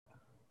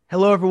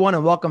Hello, everyone,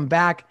 and welcome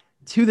back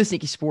to the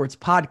Sneaky Sports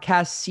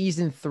Podcast,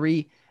 Season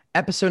 3,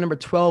 Episode number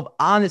 12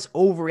 on this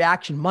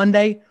Overreaction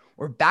Monday.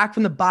 We're back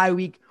from the bye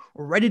week.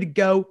 We're ready to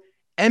go.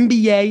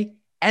 NBA,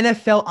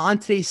 NFL on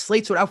today's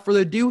slate. So without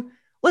further ado,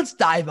 let's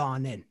dive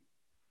on in.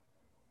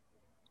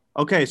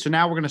 Okay, so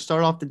now we're going to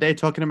start off the day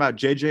talking about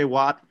J.J.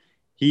 Watt.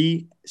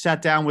 He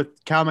sat down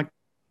with Cal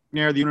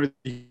McNair, the owner of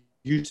the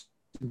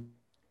Houston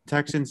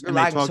Texans, and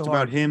they talked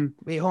about him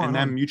and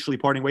them mutually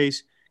parting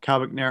ways. Cal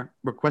McNair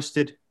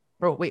requested –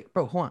 Bro,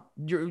 hold on.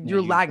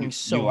 You're lagging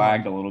so hard. You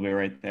lagged a little bit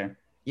right there.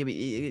 Yeah,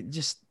 but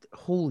just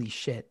holy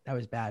shit, that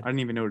was bad. I didn't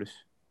even notice.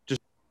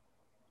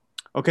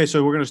 Okay,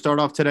 so we're going to start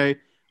off today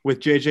with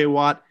J.J.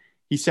 Watt.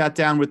 He sat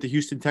down with the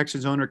Houston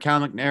Texans owner,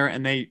 Cal McNair,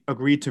 and they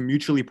agreed to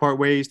mutually part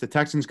ways. The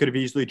Texans could have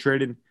easily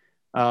traded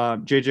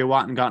J.J.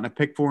 Watt and gotten a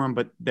pick for him,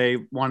 but they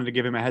wanted to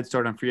give him a head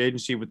start on free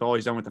agency with all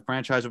he's done with the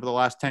franchise over the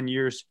last 10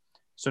 years.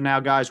 So now,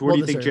 guys, where do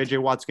you think J.J.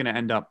 Watt's going to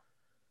end up?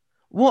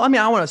 Well, I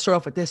mean, I want to start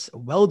off with this.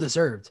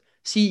 Well-deserved.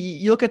 See,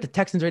 you look at the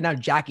Texans right now,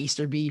 Jack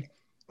Easterby,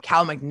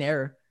 Cal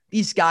McNair,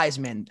 these guys,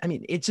 man, I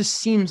mean, it just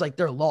seems like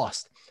they're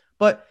lost.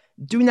 But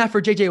doing that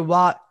for J.J.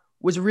 Watt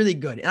was really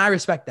good, and I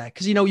respect that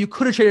because, you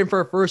could have traded him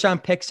for a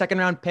first-round pick,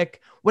 second-round pick,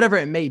 whatever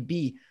it may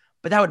be,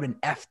 but that would have been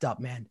effed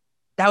up, man.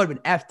 That would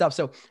have been effed up,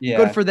 so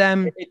good for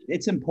them.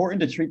 It's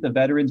important to treat the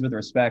veterans with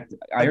respect.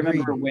 I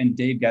remember when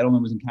Dave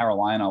Gettleman was in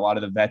Carolina, a lot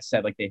of the vets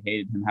said, they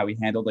hated him, how he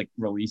handled,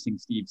 releasing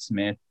Steve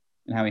Smith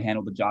and how he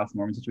handled the Josh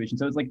Norman situation.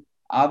 So it's,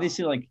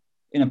 obviously,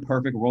 in a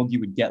perfect world, you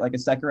would get a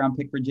second round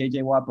pick for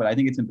J.J. Watt, but I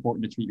think it's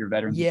important to treat your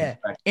veterans. Yeah,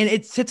 and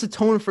it sets a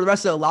tone for the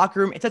rest of the locker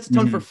room. It sets a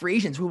tone for free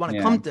agents who want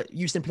to come to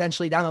Houston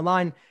potentially down the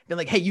line. Be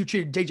like, hey, you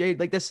treated J.J.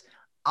 like this.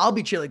 I'll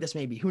be treated like this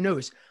maybe. Who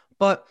knows?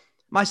 But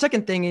my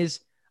second thing is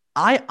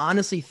I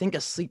honestly think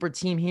a sleeper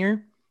team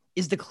here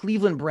is the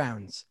Cleveland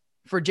Browns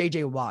for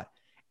J.J. Watt.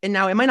 And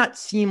now it might not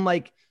seem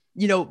like,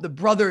 the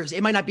brothers.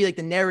 It might not be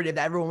the narrative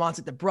that everyone wants,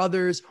 the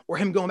brothers or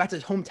him going back to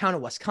his hometown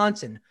of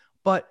Wisconsin.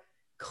 But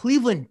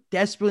Cleveland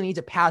desperately needs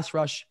a pass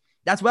rush.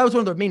 That's why it was one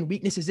of their main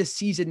weaknesses this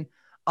season.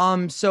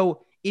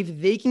 So if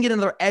they can get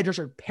another edge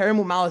rusher, pair him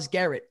with Myles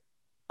Garrett,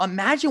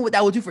 imagine what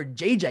that will do for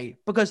JJ,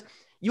 because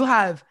you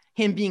have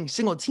him being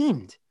single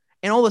teamed,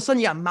 and all of a sudden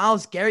you got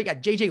Myles Garrett, you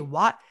got JJ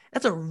Watt.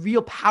 That's a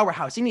real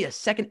powerhouse. They need a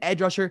second edge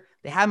rusher.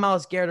 They have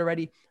Myles Garrett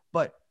already,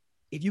 but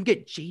if you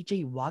get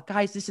JJ Watt,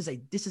 guys, this is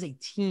a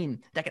team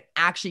that can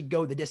actually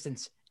go the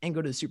distance and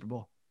go to the Super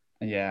Bowl.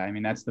 Yeah, I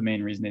mean, that's the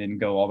main reason they didn't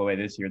go all the way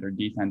this year. Their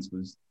defense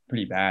was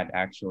pretty bad,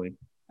 actually.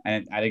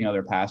 And I think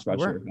another pass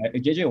rusher.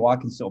 J.J.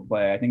 Watt can still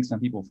play. I think some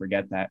people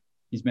forget that.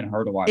 He's been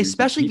hurt a lot.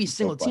 Especially if he's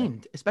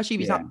single-teamed. Especially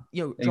if he's not,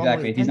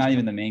 exactly. If he's not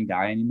even the main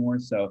guy anymore.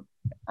 So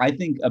I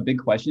think a big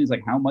question is,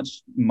 how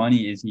much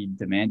money is he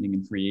demanding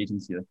in free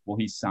agency? Will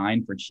he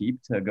sign for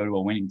cheap to go to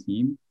a winning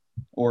team?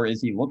 Or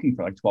is he looking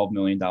for $12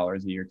 million a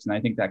year? Because I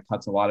think that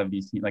cuts a lot of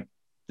these teams.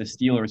 The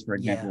Steelers, for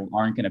example,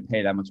 aren't going to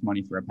pay that much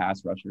money for a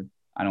pass rusher,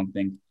 I don't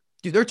think.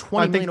 Dude, they're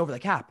 $20 million over the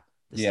cap.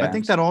 Yeah, I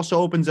think that also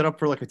opens it up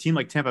for a team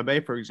like Tampa Bay,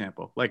 for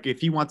example. If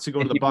he wants to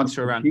go to the Bucs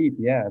for around, cheap,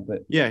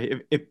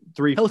 if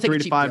 $3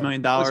 to $5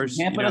 million.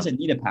 Tampa doesn't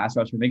need a pass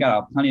rusher. They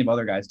got plenty of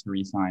other guys to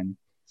re-sign.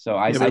 So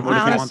I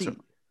honestly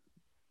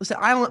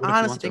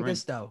think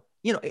this though.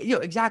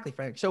 Exactly,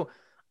 Frank. So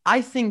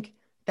I think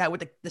that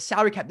with the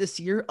salary cap this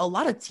year, a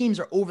lot of teams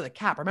are over the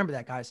cap. Remember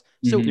that, guys.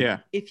 So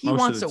if he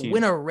wants to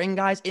win a ring,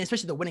 guys, and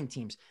especially the winning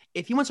teams,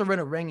 if he wants to win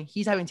a ring,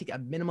 he's having to take a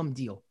minimum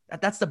deal.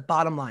 That's the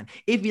bottom line.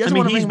 If he doesn't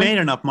want to he's made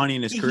enough money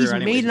in his career.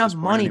 He's made enough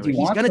money. Dude.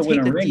 He's going to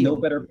take the deal.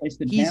 No better place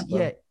than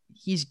Tampa.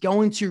 He's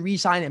going to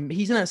re-sign him.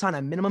 He's going to sign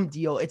a minimum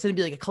deal. It's going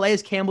to be a Calais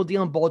Campbell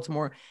deal in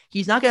Baltimore.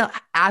 He's not going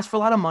to ask for a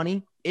lot of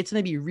money. It's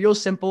going to be real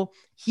simple.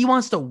 He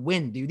wants to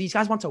win, dude. These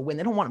guys want to win.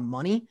 They don't want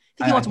money. I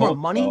think he wants more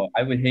money. So.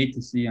 I would hate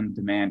to see him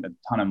demand a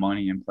ton of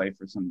money and play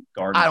for some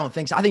garbage. I don't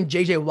think so. I think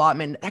J.J. Watt,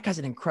 man, that guy's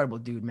an incredible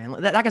dude,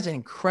 man. That guy's an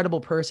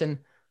incredible person.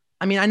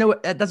 I mean, I know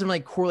that doesn't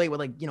really correlate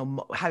with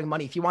having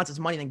money. If he wants his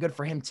money, then good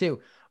for him too.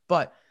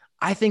 But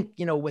I think,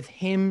 with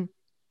him,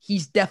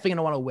 he's definitely going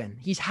to want to win.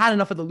 He's had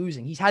enough of the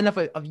losing. He's had enough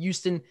of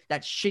Houston,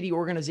 that shitty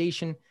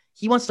organization.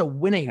 He wants to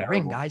win a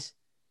ring, guys.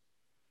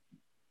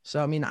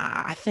 So, I mean,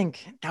 I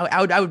think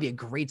that would be a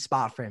great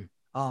spot for him.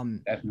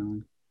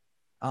 Definitely.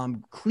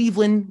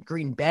 Cleveland,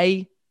 Green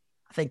Bay.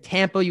 I think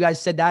Tampa, you guys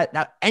said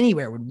that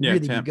anywhere would really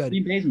be good.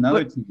 Green Bay's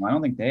another team. I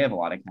don't think they have a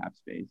lot of cap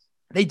space.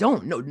 They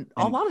don't. No,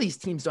 a lot of these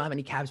teams don't have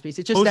any cap space.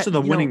 It's just most of the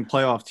winning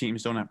playoff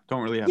teams don't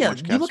really have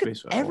much cap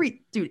space.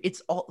 Dude,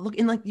 it's all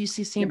you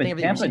see the same thing.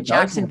 You see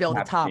Jacksonville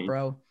at the top,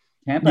 bro.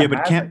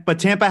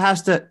 Tampa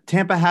has to.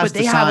 But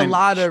they have a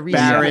lot of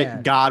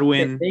Barrett,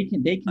 Godwin. They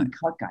can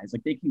cut guys.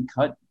 They can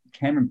cut.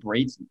 Cameron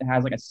Brates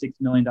has a $6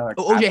 million.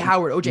 OJ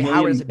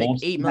Howard is a big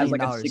 $8 million.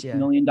 Has a $6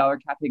 million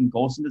cap. And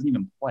Golson doesn't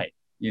even play.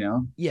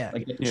 So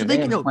they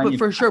can but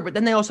for sure. But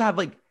then they also have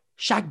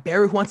Shaq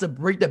Barrett, who wants to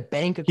break the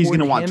bank. He's going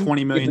to want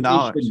 $20 million.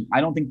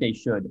 I don't think they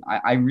should.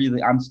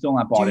 I'm still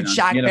not bought in.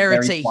 Shaq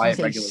Barrett's he's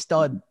a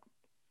stud.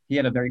 He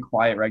had a very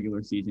quiet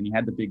regular season. He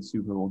had the big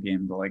Super Bowl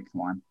game, but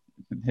come on.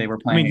 They were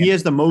I playing. mean, he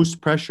has the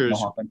most pressures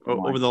No offensive line.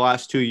 over the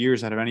last 2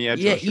 years out of any edge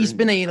Yeah, rusher. he's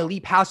been an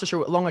elite pass rusher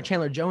along with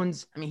Chandler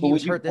Jones. I mean, But he would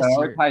was you hurt this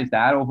year. prioritize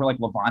that over like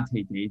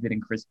Levante David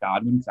and Chris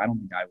Godwin? Because I don't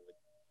think I would.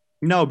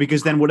 No,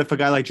 because then what if a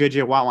guy like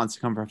J.J. Watt wants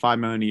to come for $5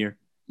 million a year?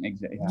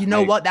 Exactly. You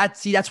know what?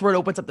 That's where it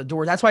opens up the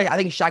doors. That's why I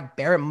think Shaq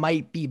Barrett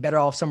might be better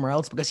off somewhere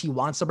else because he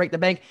wants to break the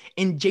bank.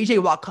 And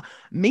JJ Watt,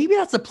 maybe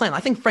that's the plan. I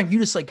think Frank, you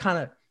just like kind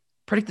of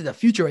predicted the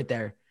future right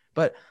there.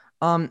 But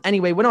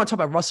anyway, we don't want to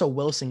talk about Russell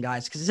Wilson,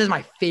 guys, because this is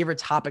my favorite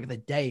topic of the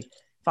day.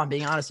 If I'm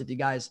being honest with you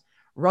guys,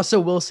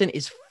 Russell Wilson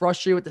is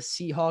frustrated with the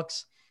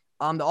Seahawks.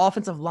 The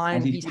offensive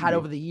line he's had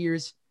over the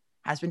years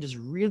has been just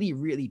really,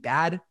 really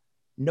bad.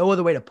 No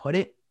other way to put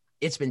it.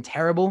 It's been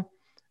terrible.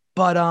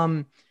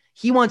 But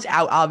he wants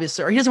out,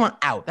 obviously, or he doesn't want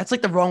out. That's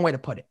like the wrong way to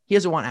put it. He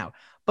doesn't want out.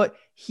 But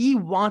he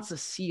wants the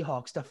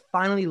Seahawks to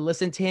finally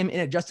listen to him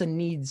and adjust the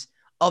needs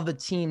of the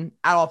team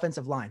at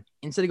offensive line.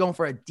 Instead of going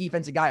for a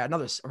defensive guy,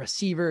 another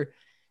receiver,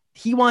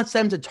 he wants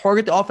them to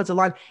target the offensive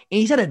line.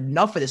 And he's had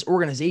enough of this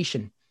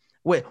organization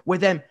with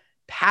them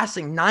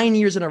passing 9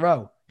 years in a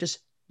row, just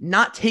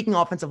not taking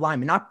offensive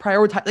linemen, not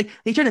prioritize. Like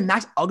they tried to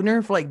Max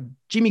Ugner for like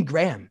Jimmy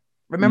Graham.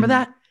 Remember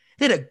that?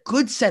 They had a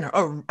good center,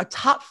 a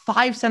top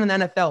 5 center in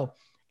the NFL.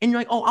 And you're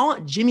like, oh, I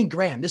want Jimmy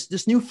Graham,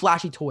 this new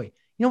flashy toy.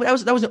 You know,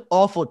 that was an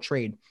awful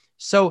trade.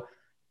 So,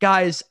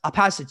 guys, I'll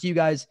pass it to you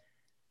guys.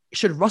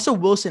 Should Russell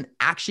Wilson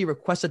actually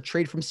request a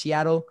trade from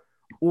Seattle,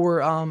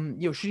 or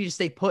should he just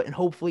stay put and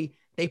hopefully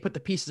they put the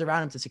pieces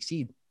around him to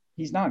succeed?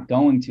 He's not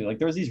going to. Like,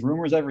 there was these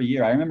rumors every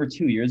year. I remember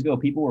 2 years ago,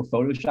 people were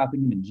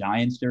photoshopping him in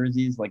Giants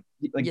jerseys. But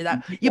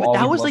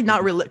that was like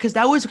not real because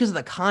that was because of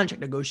the contract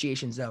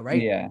negotiations, though,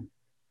 right? Yeah.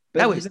 But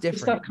that was different.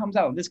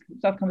 This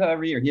stuff comes out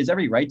every year. He has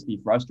every right to be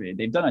frustrated.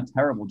 They've done a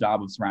terrible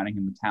job of surrounding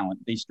him with talent.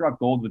 They struck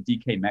gold with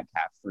DK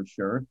Metcalf for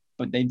sure,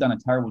 but they've done a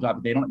terrible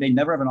job. They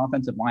never have an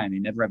offensive line. They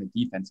never have a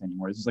defense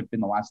anymore. This has like been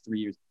the last 3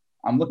 years.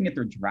 I'm looking at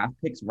their draft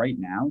picks right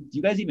now. Do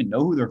you guys even know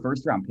who their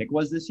first round pick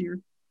was this year?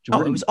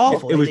 It was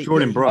awful. It was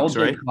Jordan Brooks,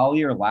 right?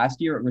 Collier last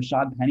year,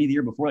 Rashad Penny the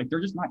year before. Like,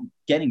 they're just not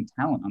getting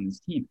talent on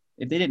this team.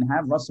 If they didn't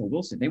have Russell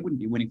Wilson, they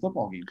wouldn't be winning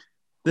football games.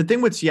 The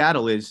thing with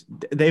Seattle is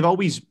they've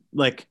always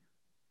like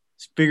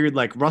figured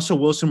like Russell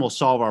Wilson will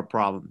solve our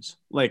problems.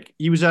 Like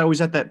he was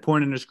always at that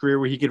point in his career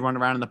where he could run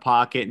around in the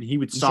pocket and he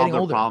would solve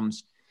their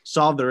problems,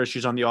 solve their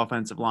issues on the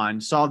offensive line,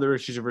 solve their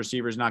issues of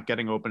receivers not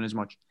getting open as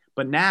much.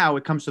 But now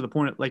it comes to the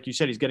point, like you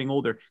said, he's getting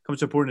older, comes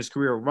to a point in his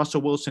career where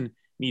Russell Wilson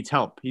needs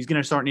help. He's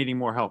going to start needing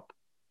more help.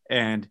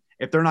 And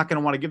if they're not going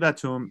to want to give that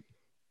to him,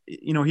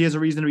 he has a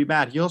reason to be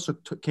bad. He also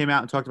came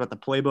out and talked about the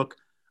playbook.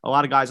 A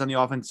lot of guys on the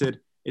offense did.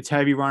 It's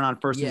heavy run on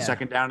first and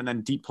second down, and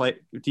then deep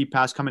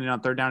pass coming in on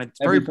third down. It's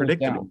very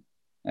predictable.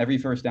 Every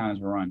first down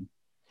is a run.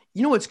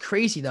 You know what's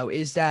crazy though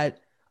is that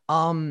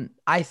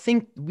I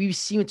think we've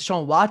seen with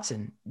Deshaun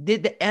Watson, the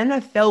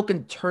NFL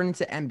can turn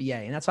into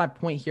NBA, and that's my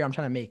point here. I'm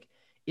trying to make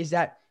is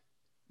that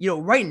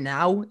right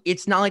now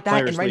it's not like that,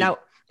 Players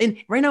and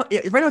right now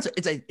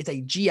it's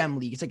a GM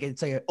league. It's like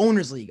an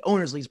owners league.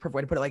 Owners league is a perfect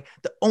way to put it. Like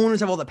the owners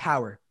have all the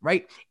power,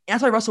 right? And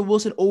that's why Russell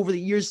Wilson over the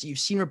years you've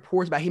seen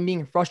reports about him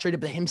being frustrated,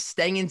 but him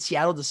staying in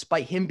Seattle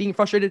despite him being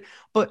frustrated.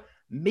 But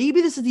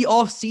maybe this is the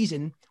off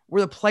season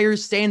where the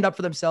players stand up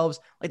for themselves,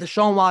 like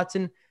Deshaun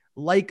Watson,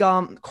 like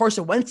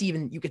Carson Wentz,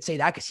 even you could say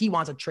that because he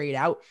wants to trade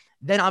out.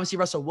 Then obviously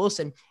Russell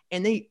Wilson,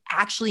 and they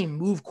actually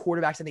move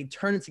quarterbacks and they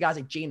turn into guys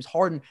like James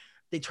Harden.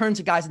 They turn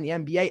to guys in the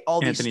NBA,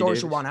 all these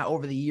stars who won out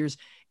over the years,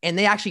 and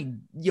they actually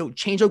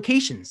change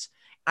locations.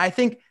 I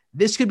think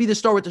this could be the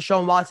start with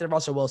Deshaun Watson and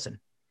Russell Wilson.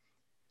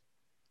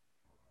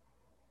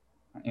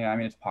 Yeah, I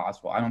mean it's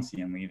possible. I don't see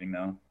him leaving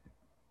though,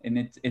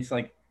 and it's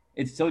like.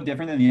 It's so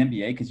different than the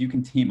NBA because you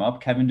can team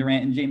up Kevin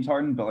Durant and James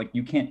Harden, but like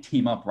you can't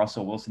team up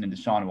Russell Wilson and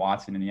Deshaun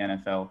Watson in the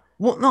NFL.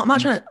 Well, no, I'm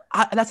not trying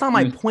to. That's not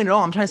my point at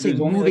all. I'm trying to say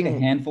there's only like a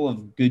handful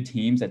of good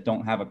teams that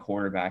don't have a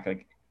quarterback.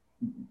 Like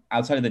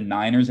outside of the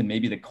Niners and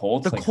maybe the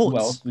Colts. Who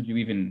else would you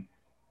even?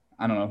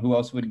 I don't know who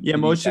else would. Yeah,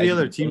 most of the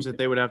other teams that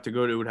they would have to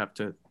go to would have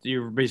to.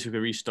 You're basically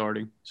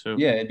restarting. So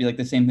yeah, it'd be like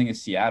the same thing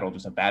as Seattle,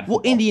 just a bad.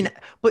 Well,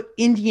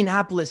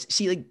 Indianapolis.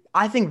 See, like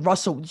I think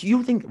Russell. Do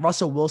you think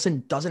Russell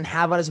Wilson doesn't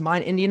have on his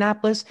mind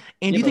Indianapolis?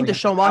 And do you think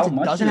Deshaun Watson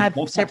doesn't have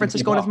San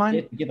Francisco on his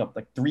mind? Give up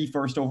like 3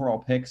 first overall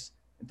picks,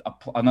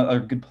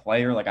 another good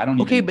player. Like I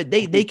don't. Okay, but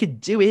they could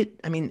do it.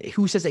 I mean,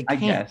 who says they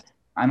can't? I guess.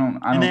 I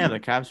don't. And they have the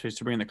cap space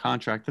to bring in the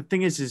contract. The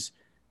thing is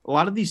a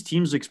lot of these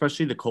teams,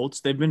 especially the Colts,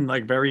 they've been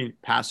like very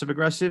passive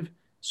aggressive.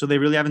 So they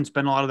really haven't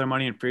spent a lot of their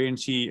money in free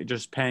agency,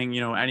 just paying,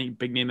 any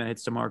big name that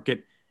hits the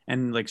market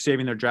and like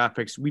saving their draft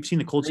picks. We've seen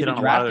the Colts hit on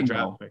a lot of their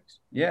draft picks.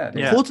 Yeah.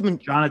 The Colts have been,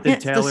 Jonathan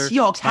Taylor. The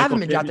Seahawks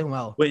haven't been drafting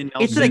well.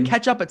 It's going to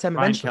catch up at them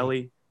eventually.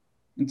 Kelly.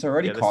 It's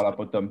already caught up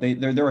with them.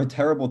 They're a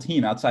terrible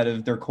team outside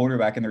of their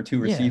quarterback and their 2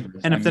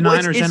 receivers. And if the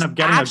Niners end up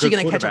getting a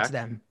good quarterback, catch up to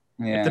them.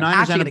 If the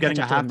Niners end up getting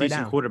a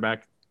half-decent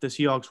quarterback, the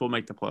Seahawks will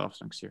make the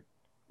playoffs next year.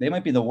 They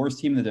might be the worst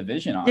team in the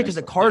division, honestly. Yeah, because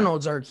the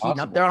Cardinals are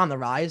heating up. They're on the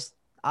rise.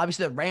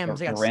 Obviously, the Rams,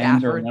 they got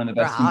Rams Stafford. are one of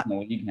the best teams in the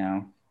league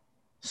now.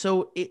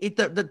 So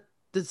the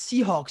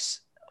Seahawks,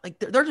 like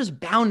they're just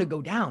bound to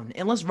go down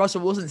unless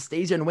Russell Wilson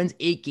stays there and wins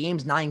 8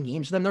 games, 9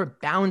 games. For them, they're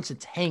bound to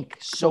tank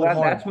so hard.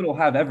 That's what we'll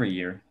have every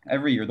year.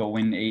 Every year they'll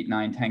win 8,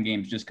 9, 10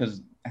 games just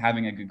because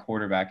having a good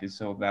quarterback is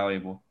so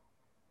valuable.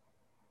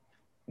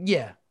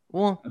 Yeah.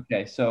 Well.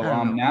 Okay, so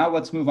now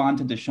let's move on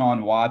to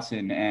Deshaun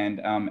Watson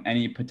and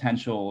any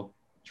potential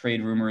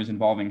trade rumors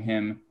involving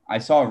him. I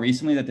saw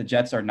recently that the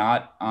Jets are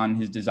not on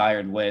his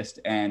desired list,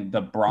 and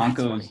the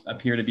Broncos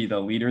appear to be the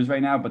leaders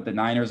right now, but the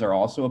Niners are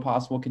also a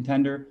possible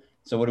contender.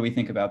 So what do we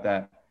think about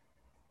that?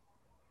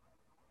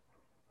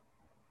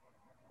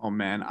 Oh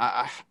man,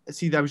 I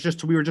see.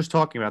 We were just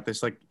talking about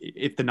this. Like,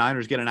 if the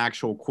Niners get an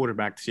actual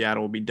quarterback,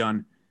 Seattle will be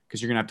done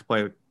because you're gonna have to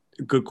play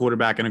a good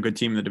quarterback and a good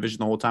team in the division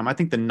the whole time. I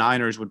think the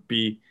Niners would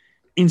be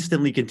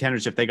instantly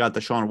contenders if they got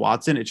Deshaun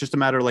Watson. It's just a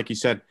matter, like you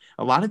said,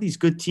 a lot of these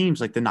good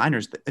teams, like the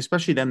Niners,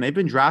 especially them, they've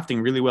been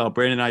drafting really well.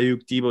 Brandon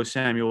Ayuk, Deebo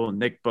Samuel,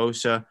 Nick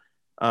Bosa.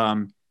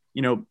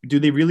 Do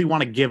they really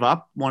want to give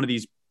up one of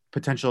these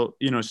potential,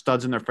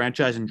 studs in their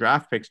franchise and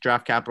draft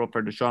capital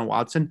for Deshaun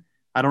Watson?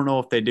 I don't know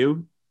if they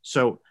do.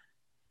 So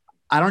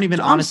I don't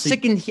even honestly.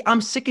 I'm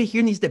sick of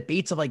hearing these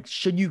debates of like,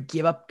 should you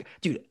give up,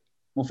 dude?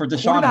 Well, for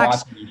Deshaun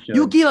Watson,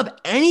 you give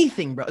up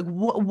anything, bro. Like,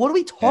 what are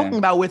we talking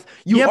about with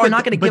you are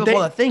not going to give up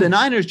all the things? The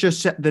Niners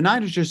just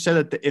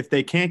said that if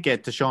they can't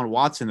get Deshaun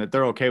Watson, that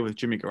they're okay with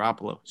Jimmy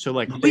Garoppolo. So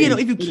like, but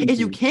if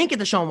you can't get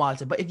Deshaun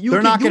Watson, but if you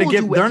they're not going to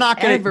give, they're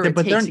not going to.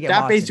 But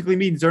that basically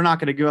means they're not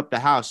going to give up the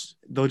house.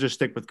 They'll just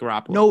stick with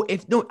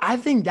Garoppolo. No, I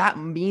think that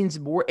means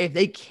more if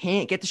they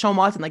can't get Deshaun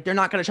Watson, like they're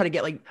not going to try to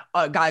get like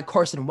a guy like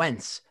Carson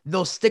Wentz.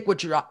 They'll stick with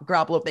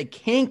Garoppolo if they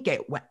can't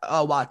get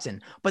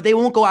Watson, but they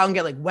won't go out and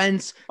get like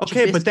Wentz.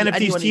 Okay, Trubisky, but then if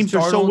these teams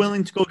are so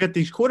willing to go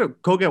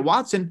get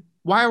Watson,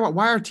 why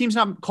are teams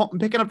not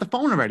picking up the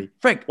phone already?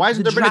 Frank, why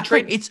isn't there been a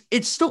trade?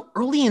 It's still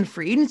early in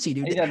free agency,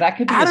 dude. Yeah, that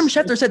could be Adam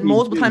Schefter said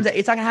multiple times that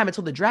it's not going to happen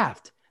until the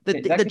draft.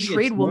 The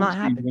trade will not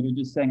happen. Where they're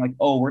just saying like,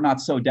 oh, we're not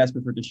so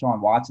desperate for Deshaun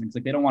Watson. It's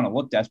like they don't want to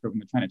look desperate when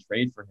they're trying to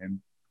trade for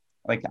him.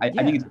 Like I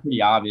think it's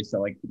pretty obvious that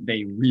like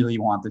they really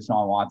want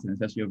Deshaun Watson,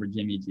 especially over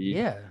Jimmy G.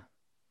 Yeah.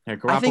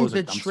 I think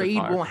the trade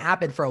won't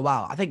happen for a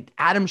while. I think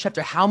Adam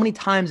Schefter, how many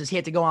times does he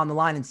have to go on the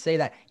line and say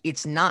that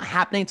it's not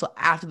happening until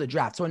after the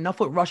draft? So enough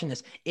with rushing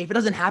this. If it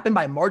doesn't happen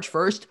by March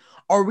 1st,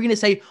 are we going to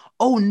say,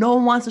 oh, no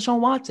one wants Deshaun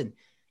Watson?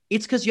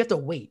 It's because you have to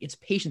wait. It's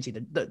patience.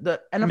 The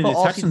NFL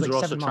the Texans are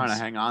also trying to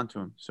hang on to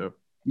him. So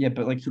yeah,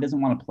 but like he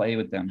doesn't want to play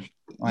with them.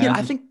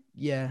 I think.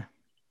 You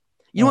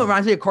know what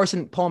reminds me of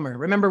Carson Palmer?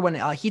 Remember when he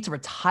had to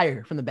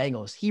retire from the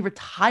Bengals? He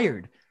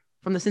retired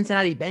from the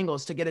Cincinnati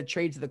Bengals to get a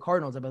trade to the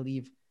Cardinals, I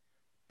believe.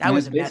 That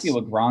was basically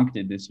what Gronk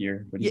did this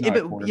year. But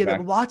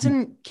but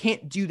Watson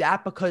can't do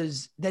that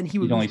because then he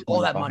would lose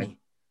all that money.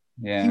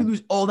 Yeah, he would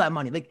lose all that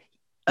money. Like,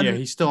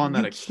 he's still on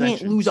that extension.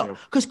 Can't lose up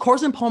because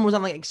Carson Palmer was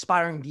on like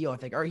expiring deal, I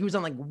think, or he was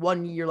on like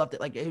 1 year left.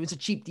 Like it was a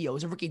cheap deal, it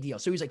was a rookie deal.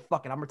 So he was like,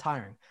 "Fuck it, I'm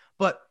retiring."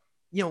 But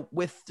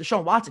with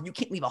Deshaun Watson, you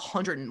can't leave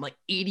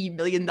 $180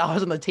 million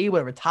on the table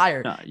to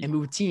retire and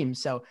move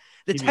teams. So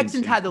the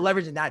Texans had the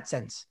leverage in that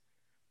sense.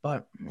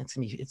 But it's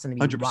gonna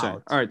be 100%.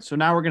 Wild. All right, so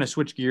now we're gonna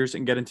switch gears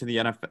and get into the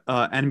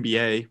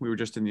NBA. We were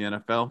just in the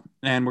NFL,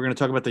 and we're gonna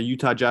talk about the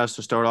Utah Jazz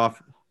to start off.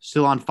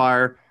 Still on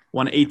fire.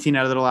 Won 18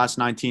 out of their last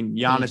 19.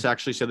 Giannis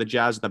actually said the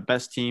Jazz are the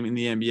best team in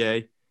the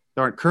NBA.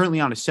 They're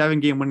currently on a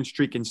 7-game winning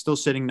streak and still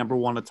sitting number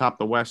 1 atop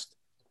the West.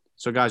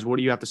 So, guys, what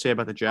do you have to say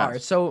about the Jazz? All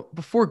right, so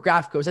before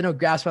Graf goes, I know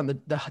Graf's on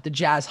the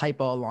Jazz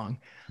hype all along.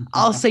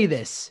 I'll say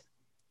this.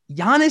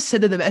 Giannis said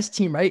they're the best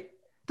team, right?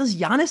 Does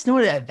Giannis know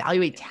how to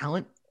evaluate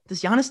talent?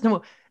 Does Giannis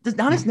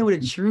know what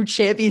a true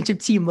championship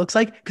team looks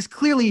like? Because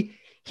clearly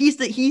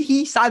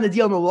he signed the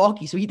deal in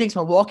Milwaukee, so he thinks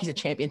Milwaukee's a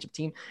championship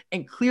team,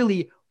 and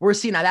clearly we're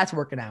seeing how that's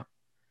working out.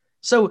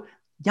 So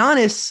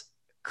Giannis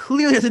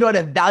clearly doesn't know how to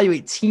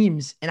evaluate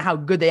teams and how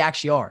good they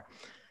actually are.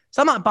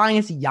 So I'm not buying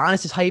into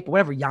Giannis's hype,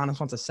 whatever Giannis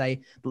wants to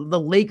say. The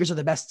Lakers are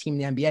the best team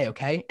in the NBA,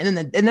 okay? And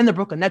then the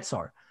Brooklyn Nets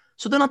are.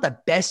 So they're not the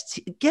best.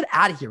 Get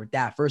out of here with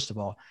that, first of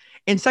all.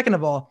 And second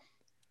of all,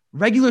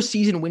 regular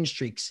season win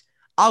streaks.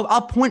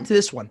 I'll point to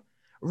this one.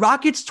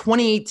 Rockets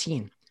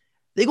 2018.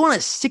 They go on a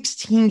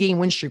 16-game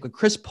win streak with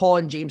Chris Paul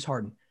and James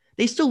Harden.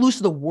 They still lose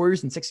to the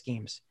Warriors in 6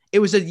 games. It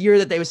was a year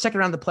that they was second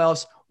round of the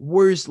playoffs.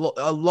 Warriors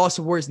lost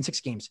to Warriors in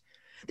 6 games.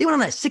 They went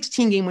on a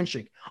 16-game win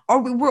streak.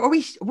 Were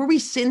we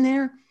sitting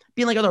there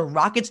being like, are the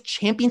Rockets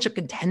championship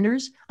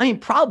contenders? I mean,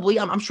 probably.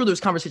 I'm sure there's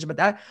conversation about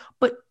that,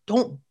 but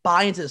don't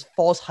buy into this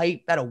false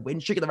hype that a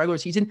win streak in the regular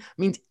season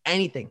means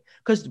anything.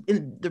 Because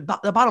the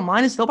bottom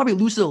line is they'll probably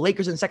lose to the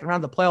Lakers in the second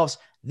round of the playoffs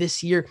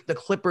this year, the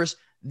Clippers,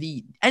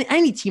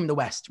 any team in the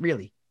West,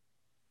 really.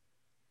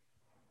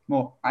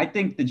 Well, I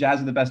think the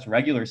Jazz are the best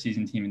regular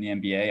season team in the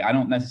NBA. I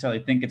don't necessarily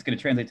think it's going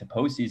to translate to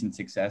postseason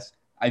success.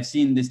 I've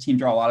seen this team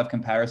draw a lot of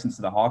comparisons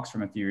to the Hawks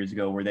from a few years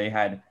ago where they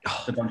had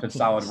a bunch of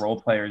solid role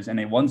players and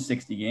they won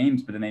 60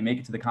 games, but then they make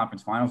it to the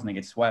conference finals and they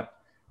get swept.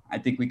 I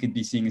think we could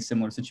be seeing a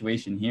similar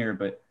situation here,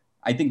 but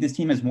I think this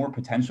team has more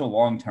potential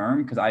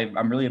long-term because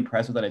I'm really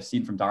impressed with what I've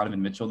seen from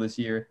Donovan Mitchell this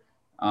year.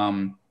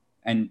 And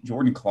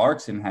Jordan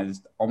Clarkson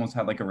has almost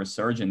had like a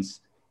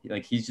resurgence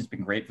Like he's just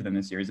been great for them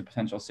this year. He's a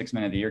potential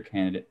 6-man of the year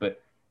candidate.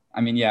 But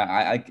I mean, yeah,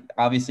 I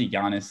obviously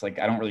Giannis, like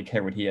I don't really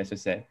care what he has to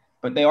say.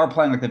 But they are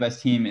playing like the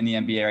best team in the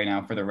NBA right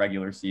now for the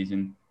regular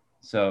season.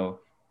 So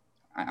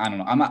I don't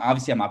know. I'm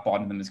not bought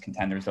into them as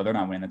contenders, so they're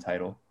not winning the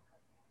title.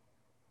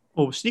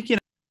 Well, sneaking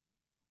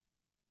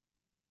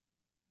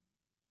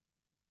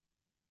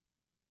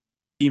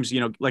teams,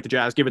 like the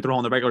Jazz, give it their all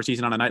in the regular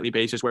season on a nightly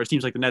basis, whereas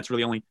teams like the Nets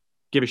really only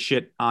give a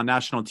shit on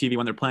national TV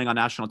when they're playing on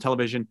national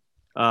television.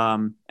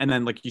 And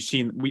then, like you've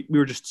seen, we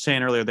were just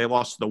saying earlier, they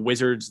lost to the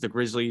Wizards, the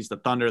Grizzlies, the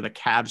Thunder, the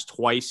Cavs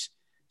twice.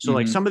 So,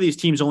 like, some of these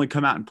teams only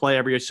come out and play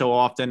every so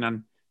often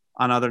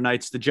on other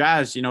nights. The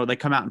Jazz, they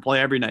come out and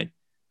play every night.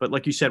 But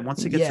like you said,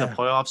 once they get to the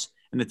playoffs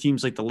and the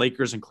teams like the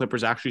Lakers and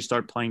Clippers actually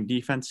start playing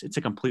defense, it's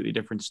a completely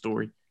different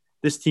story.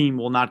 This team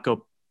will not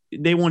go –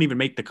 they won't even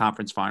make the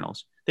conference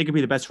finals. They could be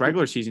the best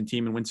regular season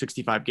team and win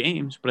 65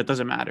 games, but it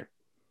doesn't matter.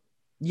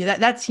 Yeah,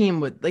 that team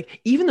would,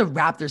 like, even the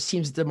Raptors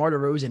teams, DeMar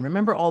DeRozan.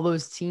 Remember all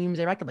those teams?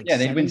 They racked up like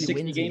they win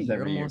 60 games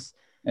every year, almost.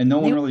 And no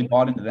one really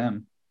bought into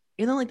them.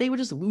 You know, like they were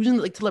just losing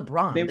like to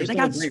LeBron. They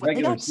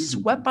got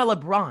swept by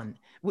LeBron.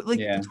 Like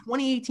the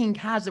 2018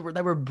 Cavs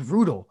that were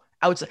brutal.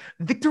 Outside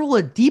Victor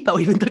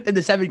Oladipo even took them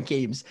to 7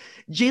 games.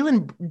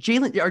 Jason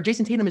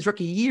Tatum his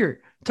rookie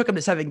year took them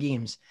to 7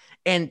 games,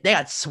 and they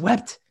got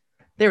swept.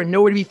 They were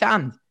nowhere to be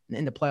found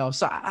in the playoffs.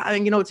 So I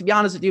mean, to be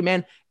honest with you,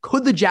 man,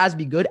 could the Jazz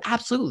be good?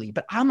 Absolutely,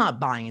 but I'm not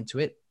buying into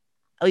it.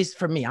 At least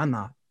for me, I'm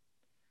not.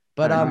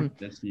 But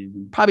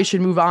probably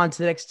should move on to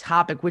the next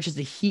topic, which is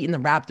the Heat and the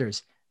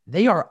Raptors.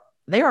 They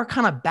are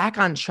kind of back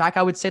on track,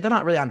 I would say. They're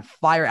not really on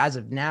fire as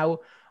of now,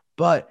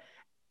 but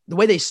the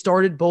way they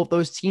started both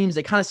those teams,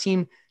 they kind of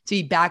seem to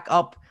be back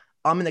up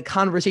in the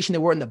conversation they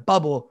were in the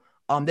bubble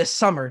this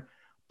summer.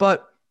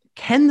 But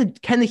can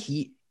the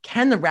Heat,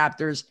 can the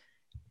Raptors,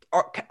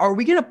 are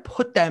we going to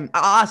put them,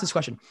 I'll ask this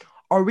question,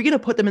 are we going to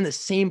put them in the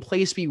same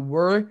place we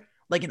were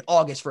like in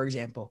August, for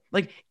example?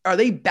 Like, are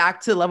they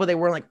back to the level they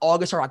were in like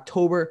August or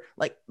October,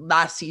 like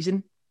last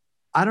season?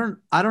 I don't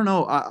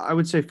know. I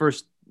would say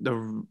first,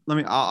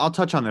 I'll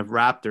touch on the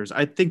Raptors.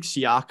 I think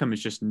Siakam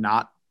is just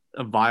not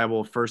a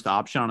viable first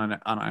option on an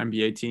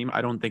NBA team.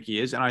 I don't think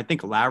he is. And I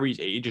think Lowry's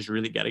age is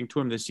really getting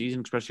to him this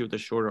season, especially with the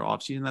shorter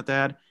offseason that they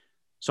had.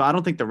 So I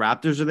don't think the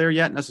Raptors are there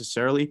yet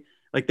necessarily.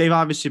 Like they've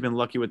obviously been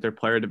lucky with their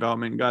player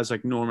development, guys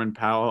like Norman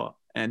Powell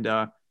and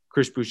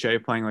Chris Boucher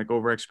playing like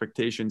over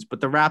expectations.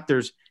 But the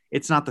Raptors,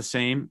 it's not the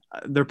same.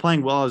 They're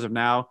playing well as of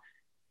now,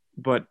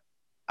 but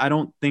I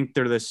don't think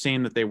they're the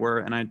same that they were.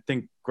 And I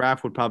think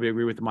Graf would probably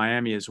agree with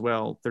Miami as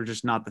well. They're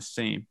just not the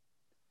same.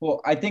 Well,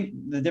 I think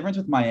the difference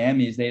with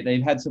Miami is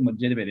they've had some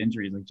legitimate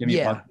injuries. Like Jimmy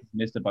Butler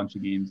missed a bunch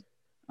of games.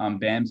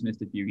 Bam's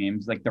missed a few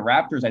games. Like the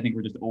Raptors, I think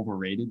were just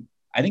overrated.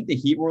 I think the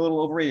Heat were a little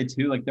overrated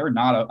too. Like they're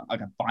not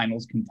a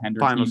finals contender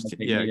team like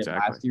they did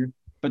last year.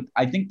 But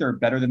I think they're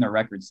better than their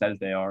record says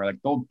they are. Like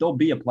they'll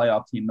be a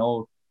playoff team.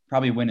 They'll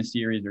probably win a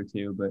series or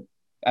two. But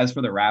as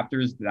for the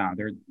Raptors,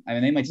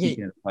 they might sneak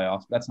into the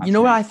playoffs. But that's not. You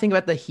know what I think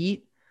about the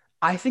Heat?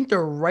 I think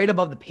they're right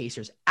above the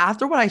Pacers.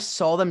 After what I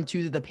saw them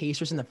do to the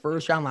Pacers in the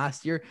first round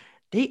last year,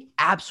 they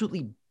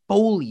absolutely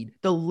bullied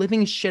the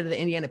living shit of the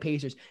Indiana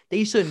Pacers.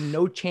 They stood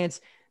no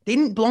chance. They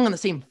didn't belong on the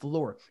same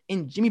floor.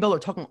 And Jimmy Butler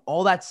talking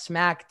all that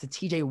smack to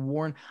TJ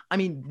Warren. I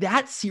mean,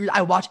 that series,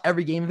 I watched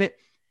every game of it.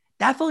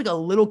 That felt like a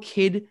little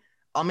kid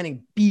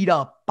getting beat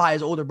up by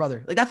his older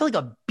brother. Like that felt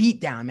like a beat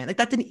down, man. Like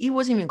it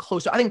wasn't even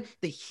close. So I think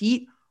the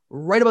Heat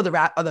right above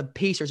the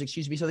Pacers,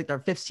 So like they're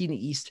 5th seed in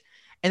the East.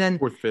 And then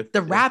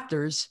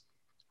Raptors,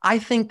 I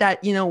think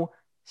that,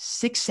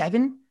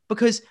 6-7,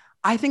 because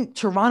I think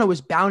Toronto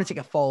was bound to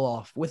take a fall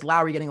off with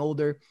Lowry getting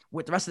older,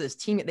 with the rest of this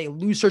team. They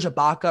lose Serge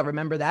Ibaka,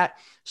 remember that?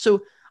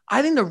 So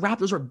I think the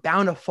Raptors were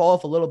bound to fall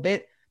off a little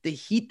bit. The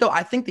Heat, though,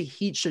 I think the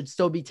Heat should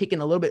still be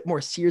taken a little bit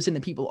more seriously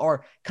than people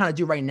are kind of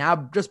do right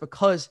now, just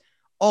because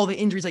all the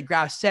injuries, like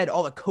Graf said,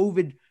 all the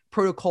COVID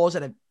protocols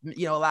that have,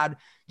 allowed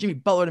Jimmy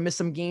Butler to miss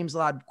some games,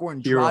 allowed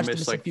Goran Dragic to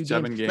miss a few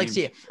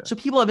games. So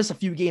people have missed a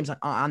few games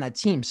on that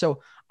team.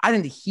 So I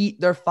think the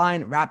Heat, they're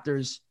fine.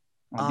 Raptors,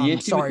 the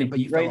issue with the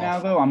Heat right now,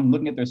 though, I'm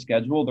looking at their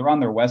schedule. They're on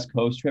their West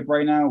Coast trip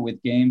right now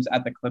with games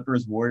at the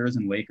Clippers, Warriors,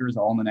 and Lakers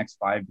all in the next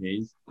 5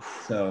 days.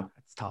 So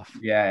that's tough.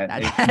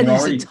 Yeah, they're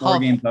already 4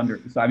 games under.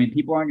 So I mean,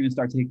 people aren't going to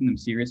start taking them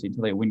seriously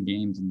until they win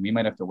games, and we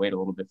might have to wait a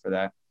little bit for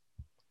that.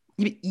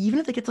 Even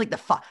if they get to like the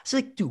 5, so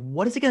like, dude,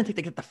 what is it going to take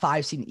to get the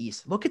 5 seed in the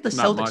East? Look at the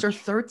Celtics; they're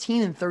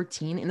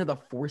 13-13 into the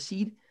 4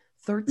 seed.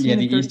 13. Yeah,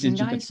 the East is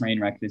just a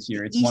train wreck this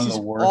year. It's one of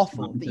the worst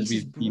that we've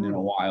seen in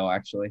a while,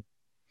 actually.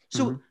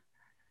 So.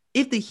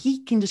 If the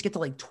Heat can just get to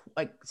like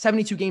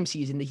 72 game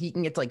season, the Heat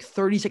can get to like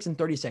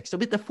 36-36. They'll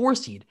be the 4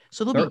 seed.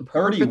 So they'll be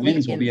 30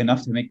 wins will be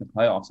enough to make the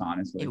playoffs,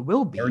 honestly. It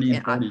will be. 30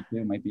 and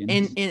 32 might be enough.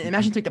 And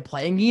imagine take the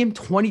playing game,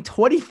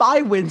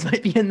 25 wins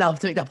might be enough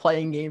to make the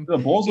playing game. The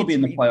Bulls will be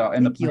in the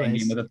playing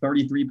game with a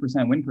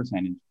 33% win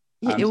percentage.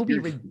 Yeah, it will be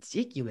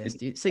ridiculous,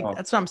 dude. So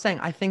that's what I'm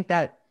saying. I think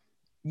that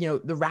the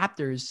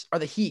Raptors or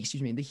the Heat,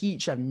 excuse me, the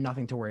Heat should have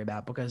nothing to worry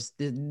about because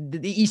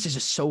the East is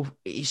just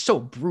so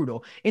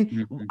brutal.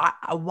 And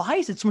why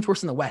is it so much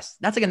worse than the West?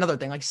 That's like another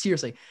thing. Like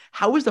seriously,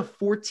 how is the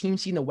 14th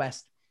seed in the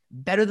West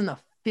better than the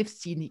 5th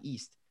seed in the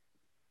East?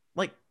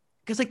 Like,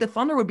 because like the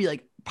Thunder would be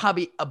like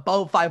probably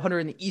above 500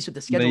 in the East with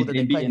the schedule that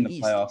they play in the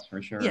East. Playoffs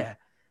for sure. Yeah.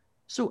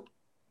 So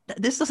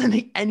this doesn't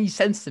make any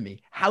sense to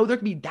me. How there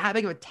could be that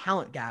big of a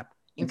talent gap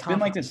in It's been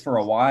like this for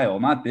a while,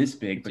 not this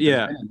big, but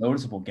there's been a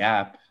noticeable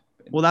gap.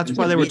 Well, that's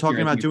why they were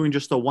talking about doing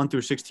just the 1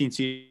 through 16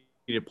 seeded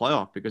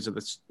playoff because of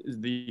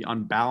the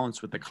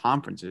unbalance with the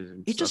conferences.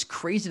 And it's just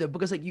crazy though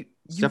because like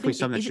it's definitely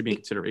something that should be in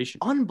consideration.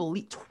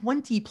 Unbelievable,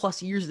 20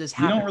 plus years of this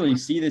happening. You don't really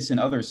see this in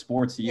other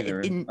sports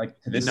either.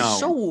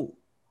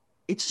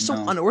 It's so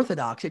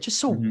unorthodox. It's just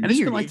so weird. And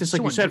it's been like this,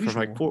 like you said, for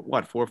like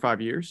 4 or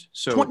 5 years.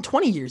 So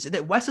 20 years.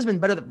 The West has been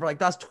better for like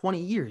the last 20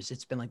 years.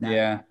 It's been like that.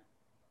 Yeah.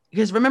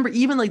 Because remember,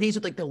 even like days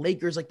with like the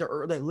Lakers, like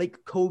the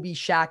Lake Kobe,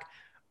 Shaq.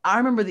 I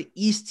remember the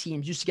East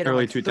teams used to get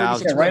early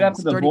 2000s. Yeah, right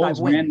after the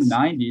Bulls ran the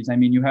 90s. I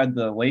mean, you had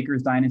the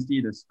Lakers dynasty,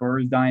 the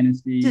Spurs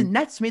dynasty. The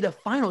Nets made the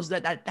finals.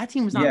 That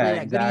team was not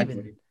really that good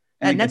even.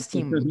 And that Nets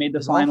team made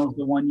the finals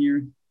the one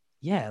year.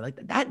 Yeah, like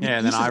that. Yeah,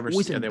 and then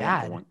Iverson, they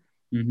bad. won.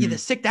 Yeah,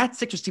 that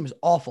Sixers team was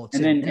awful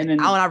too. And then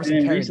Allen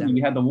Iverson carried them.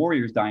 We had the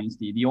Warriors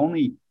dynasty. The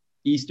only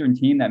Eastern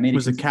team that made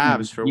was the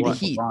Cavs for what?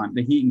 The Heat.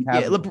 The Heat and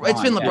Cavs. Yeah,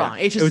 it's been LeBron.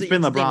 It's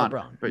been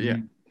LeBron. But yeah.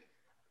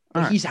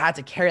 But he's had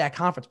to carry that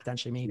conference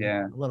potentially, maybe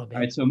a little bit.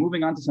 All right, so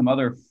moving on to some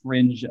other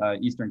fringe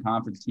Eastern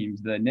Conference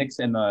teams, the Knicks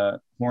and the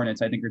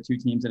Hornets, I think, are two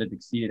teams that have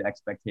exceeded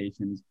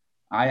expectations.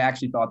 I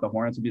actually thought the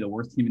Hornets would be the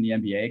worst team in the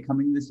NBA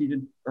coming into the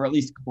season, or at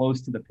least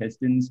close to the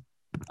Pistons.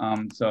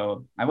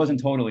 So I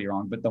wasn't totally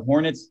wrong, but the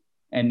Hornets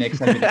and Knicks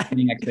have been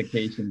exceeding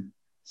expectations.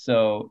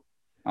 So,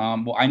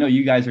 well, I know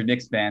you guys are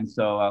Knicks fans,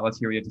 so let's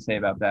hear what you have to say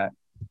about that.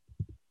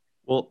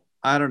 Well,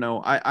 I don't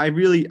know. I'm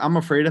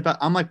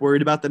like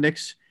worried about the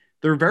Knicks.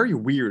 They're very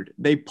weird.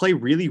 They play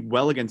really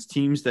well against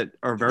teams that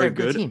are very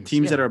good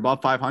teams that are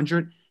above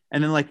 500.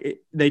 And then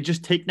they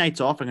just take nights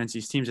off against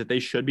these teams that they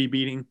should be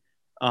beating.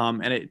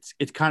 And it's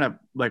kind of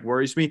like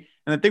worries me.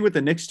 And the thing with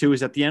the Knicks too,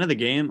 is at the end of the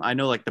game, I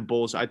know like the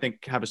Bulls, I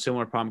think have a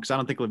similar problem because I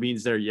don't think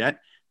Levine's there yet.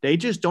 They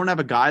just don't have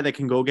a guy that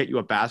can go get you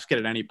a basket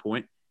at any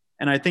point.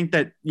 And I think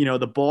that,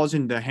 the ball's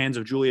in the hands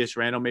of Julius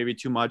Randle, maybe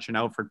too much, and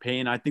Alfred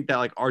Payne. I think that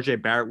like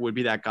RJ Barrett would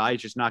be that guy.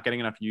 He's just not getting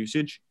enough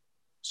usage.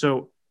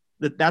 So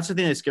that's the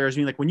thing that scares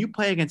me. Like when you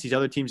play against these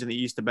other teams in the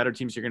East, the better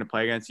teams you're going to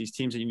play against, these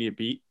teams that you need to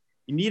beat,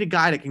 you need a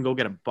guy that can go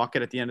get a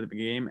bucket at the end of the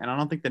game. And I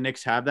don't think the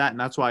Knicks have that. And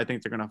that's why I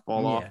think they're going to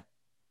fall off.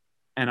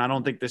 And I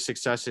don't think the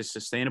success is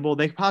sustainable.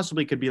 They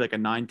possibly could be like a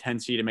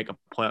 9-10 seed and make a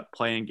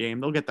play-in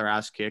game. They'll get their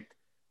ass kicked.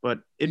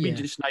 But it'd be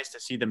just nice to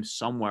see them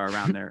somewhere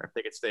around there if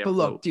they could stay afloat.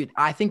 But look, dude,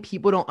 I think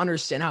people don't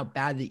understand how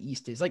bad the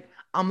East is. Like,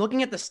 I'm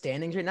looking at the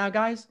standings right now,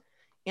 guys.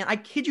 And I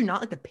kid you not,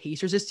 like the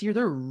Pacers this year,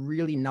 they're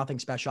really nothing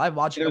special. I've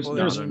watched there's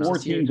 4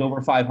 teams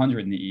over 500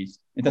 in the East.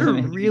 They're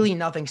really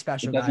nothing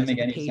special, it doesn't guys. Make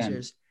like any the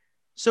Pacers. Sense.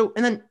 So,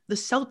 and then the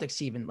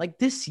Celtics, even like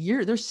this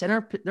year, their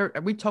center,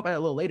 we talk about it a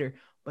little later,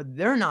 but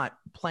they're not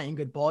playing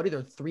good ball.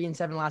 They're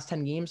 3-7 last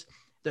 10 games.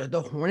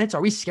 The Hornets,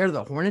 are we scared of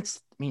the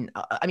Hornets? I mean,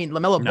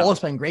 LaMelo Ball is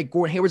playing great.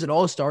 Gordon Hayward's an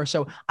all-star,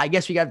 so I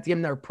guess we got to give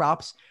them their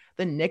props.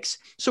 The Knicks.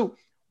 So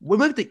when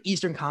we look at the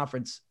Eastern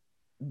Conference,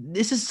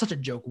 this is such a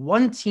joke.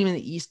 One team in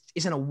the East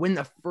is going to win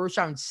the first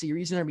round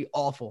series and they're going to be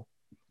awful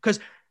because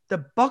the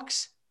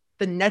Bucks,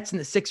 the Nets, and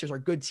the Sixers are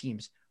good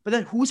teams. But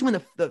then who's going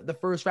to win the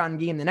first round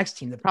game? The next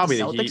team, the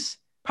Celtics. The Heat.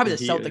 Probably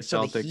the Celtics.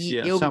 So the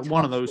Heat,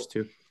 one of those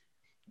two.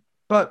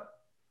 But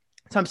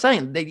so I'm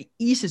saying the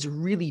East is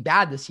really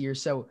bad this year.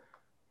 So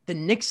the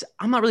Knicks,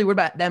 I'm not really worried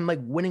about them like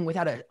winning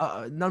without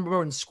a number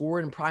one scorer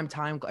in prime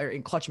time or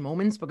in clutch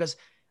moments because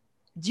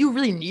do you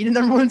really need a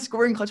number one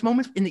scorer in clutch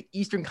moments in the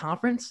Eastern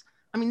Conference?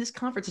 I mean, this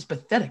conference is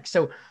pathetic.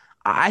 So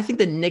I think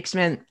the Knicks,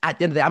 man, at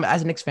the end of the day,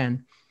 as a Knicks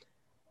fan,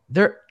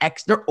 they're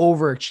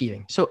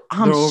overachieving. So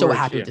I'm so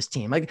happy with this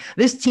team. Like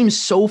this team's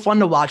so fun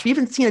to watch. We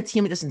haven't seen a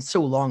team like this in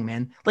so long,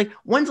 man. Like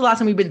when's the last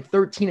time we've been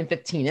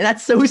 13-15? And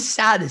that's so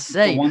sad to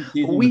say. The one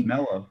season with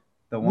Melo.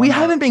 We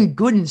haven't been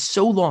good in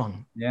so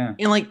long. Yeah.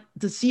 And like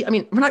to see, I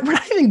mean, we're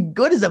not even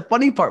good is the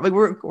funny part. Like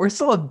we're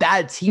still a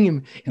bad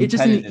team. It's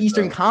just in the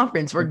Eastern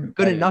Conference. We're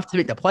good enough to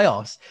make the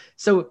playoffs.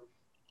 So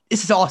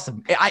this is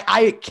awesome.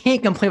 I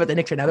can't complain about the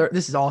Knicks right now.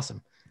 This is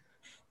awesome.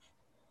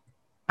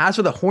 As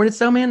for the Hornets,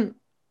 though, man,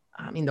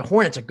 I mean, the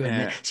Hornets are good,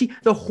 man. See,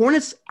 the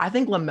Hornets, I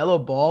think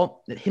LaMelo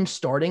Ball, that him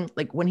starting,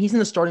 like when he's in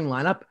the starting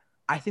lineup,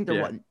 I think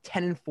they're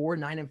 10-4,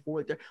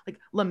 9-4. Like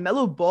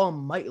LaMelo Ball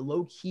might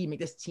low key make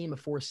this team a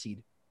 4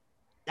 seed.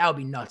 That would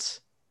be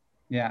nuts.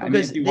 Yeah, I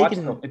mean,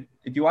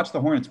 if you watch the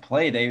Hornets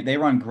play, they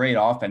run great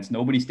offense.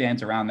 Nobody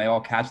stands around. They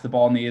all catch the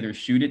ball and they either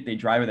shoot it, they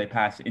drive, or they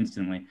pass it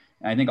instantly.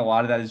 And I think a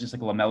lot of that is just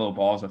like LaMelo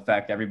Ball's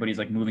effect. Everybody's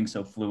like moving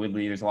so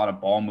fluidly. There's a lot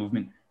of ball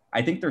movement.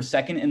 I think they're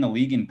second in the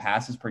league in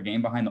passes per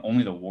game behind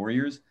only the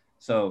Warriors.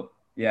 So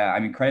yeah, I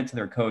mean, credit to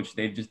their coach.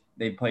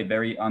 They've played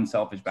very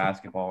unselfish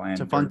basketball. And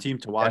it's a fun team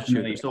to watch.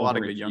 There's a lot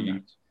of good young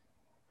guys.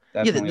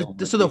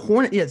 Definitely So the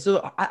Hornets,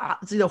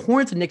 see the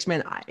Hornets and Knicks,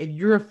 man. If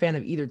you're a fan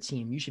of either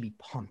team, you should be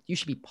pumped. You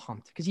should be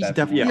pumped because he's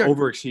definitely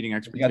over exceeding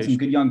expectations. We got some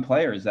good young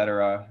players that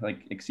are like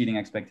exceeding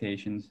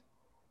expectations.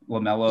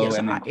 LaMelo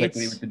and then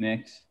Quickly with the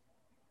Knicks.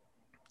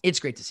 It's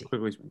great to see.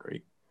 Quickly's been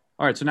great.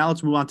 All right, so now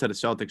let's move on to the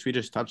Celtics. We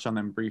just touched on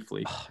them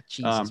briefly. Oh,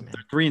 Jesus, man.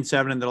 They're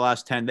 3-7 in their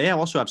last 10. They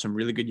also have some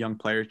really good young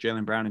players,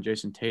 Jaylen Brown and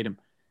Jason Tatum.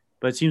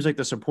 But it seems like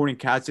the supporting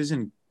cast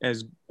isn't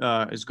as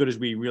good as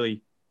we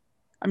really.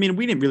 I mean,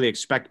 we didn't really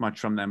expect much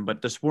from them,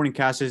 but the supporting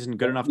cast isn't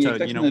good enough to,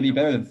 them to be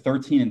better than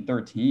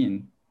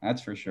 13-13.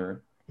 That's for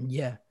sure.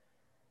 Yeah.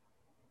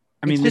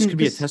 I mean, this could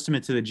be a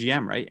testament to the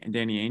GM, right? And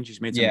Danny Ainge, he's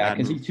made some bad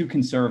moves. Because he's too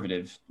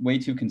conservative, way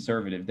too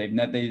conservative.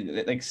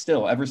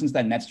 Still ever since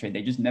that Nets trade,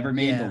 they just never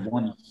made the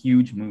one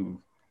huge move.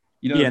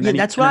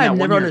 That's why I've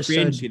never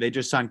understood. They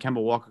just signed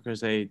Kemba Walker because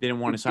they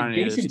didn't want to sign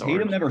any of the stars. Jason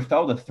Tatum never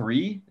fell to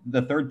 3,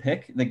 the third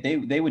pick. Like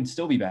they would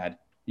still be bad.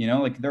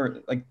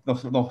 They're like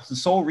the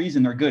sole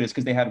reason they're good is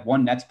because they had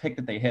one Nets pick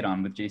that they hit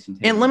on with Jason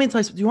Tatum. And let me tell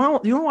you something.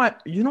 You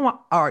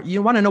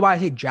want to know why I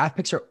say draft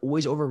picks are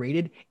always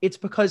overrated? It's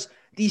because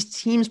these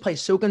teams play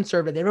so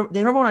conservative.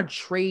 They never want to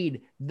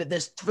trade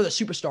this for the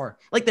superstar.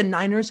 Like the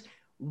Niners,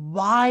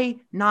 why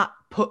not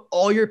put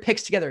all your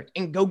picks together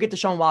and go get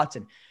Deshaun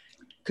Watson?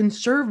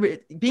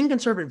 Being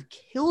conservative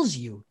kills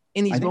you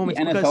in these moments.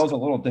 The NFL is a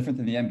little different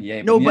than the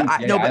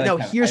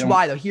NBA. Here's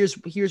why though.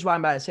 Here's why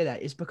I'm about to say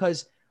that is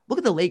because look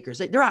at the Lakers.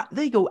 They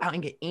go out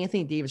and get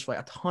Anthony Davis for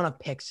like a ton of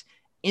picks.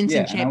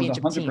 Instant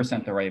championship team.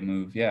 100% the right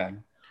move. Yeah.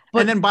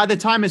 And then by the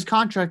time his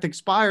contract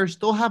expires,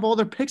 they'll have all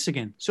their picks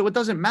again. So it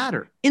doesn't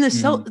matter. In the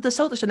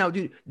Celtics now,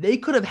 dude, they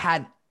could have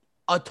had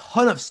a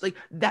ton of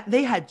that.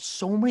 They had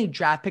so many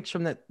draft picks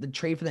from the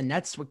trade for the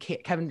Nets with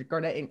Kevin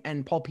Garnett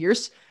and Paul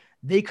Pierce.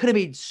 They could have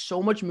made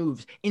so much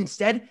moves.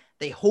 Instead,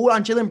 they hold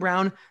on Jaylen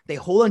Brown. They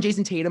hold on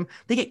Jason Tatum.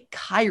 They get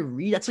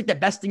Kyrie. That's like the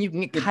best thing you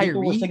can get. Kyrie.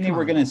 People were thinking they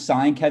were going to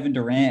sign Kevin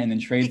Durant and then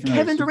trade for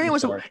Kevin Durant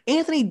was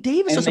Anthony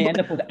Davis. And they end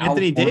up with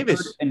Anthony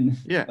Davis.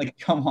 Like,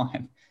 come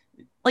on.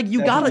 Like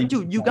you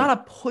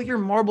gotta put your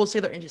marbles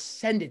together and just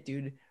send it,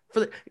 dude.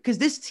 Because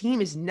this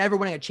team is never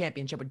winning a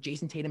championship with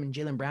Jason Tatum and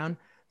Jaylen Brown.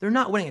 They're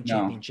not winning a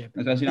championship.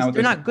 They're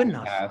not good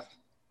enough. Past.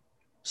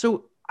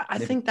 So I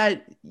think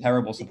that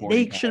terrible support.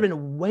 They should have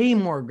been way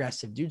more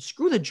aggressive, dude.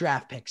 Screw the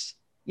draft picks.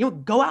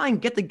 Go out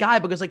and get the guy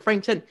because, like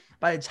Frank said,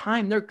 by the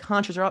time their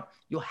contracts are up,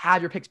 you'll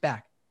have your picks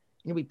back.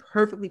 You'll be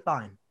perfectly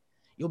fine.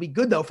 You'll be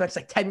good though for the next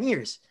like 10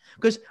 years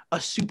because a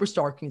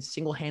superstar can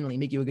single-handedly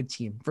make you a good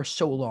team for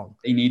so long.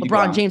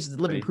 LeBron James is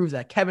the living proof of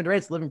that. Kevin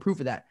Durant's the living proof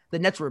of that. The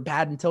Nets were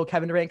bad until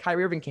Kevin Durant and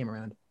Kyrie Irving came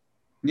around.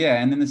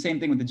 Yeah, and then the same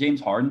thing with the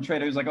James Harden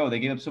trade. I was like, oh, they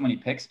gave up so many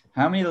picks.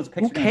 How many of those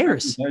picks Who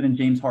cares? Better than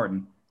James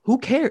Harden? Who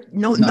cares?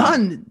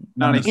 None.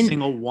 Not a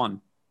single one.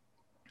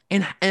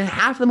 And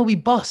half of them will be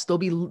bust. They'll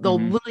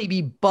literally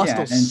be bust.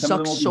 They'll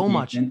suck so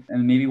much. And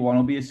maybe one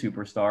will be a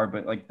superstar.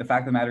 But like the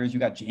fact of the matter is, you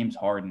got James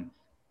Harden.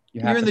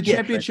 You're in the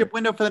championship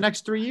window for the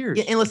next 3 years.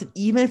 Yeah, and listen,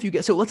 even if you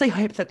get let's say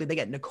hypothetically they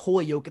get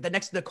Nikola Jokic, the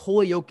next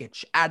Nikola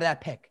Jokic out of that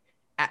pick.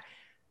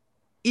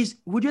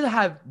 Would you rather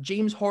have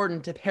James Harden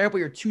to pair up with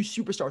your two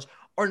superstars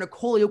or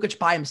Nikola Jokic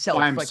by himself?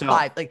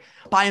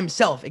 By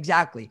himself,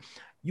 exactly.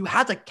 You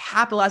have to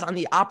capitalize on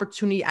the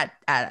opportunity at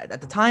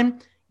the time,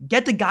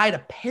 get the guy to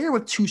pair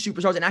with two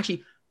superstars and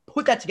actually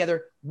put that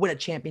together, win a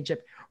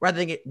championship, rather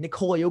than get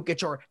Nikola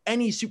Jokic or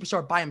any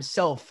superstar by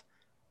himself.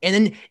 And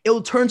then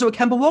it'll turn to a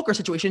Kemba Walker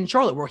situation in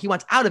Charlotte where he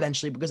wants out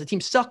eventually because the team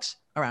sucks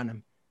around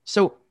him.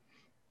 So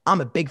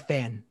I'm a big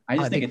fan. I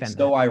just think it's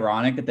so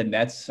ironic that the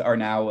Nets are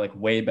now like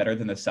way better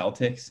than the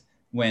Celtics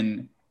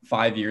when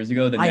 5 years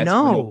ago the Nets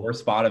were the worst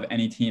spot of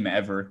any team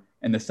ever.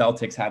 And the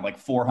Celtics had like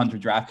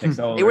 400 draft picks.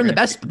 They were in the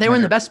best. They were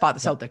in the best spot.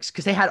 The Celtics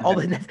because they had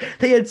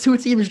they had two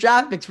teams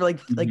draft picks for like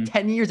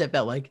 10 years. It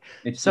felt like.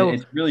 It's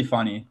really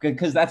funny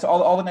because that's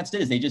all the Nets did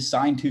is they just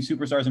signed two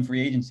superstars in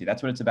free agency.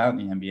 That's what it's about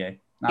in the NBA.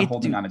 Not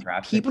holding on to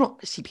draft picks.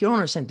 People don't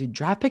understand, dude.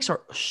 Draft picks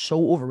are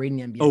so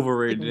overrated in the NBA.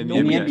 Overrated in the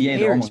NBA.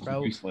 They're almost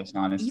useless,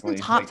 honestly. Even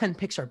top 10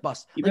 picks are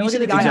bust. Look at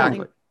the guy.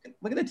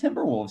 Look at the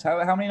Timberwolves.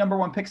 How many number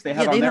one picks they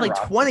have? Yeah, they have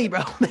like 20,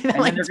 bro. They have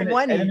like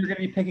 20. And then they're going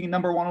to be picking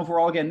number one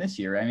overall again this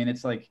year. I mean,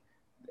 it's like.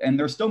 And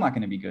they're still not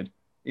going to be good.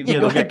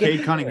 They'll get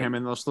Cade Cunningham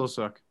and they'll still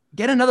suck.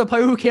 Get another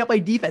player who can't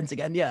play defense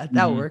again. Yeah,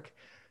 that'll work.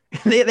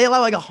 They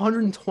allow like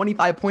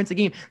 125 points a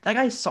game. That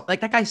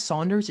guy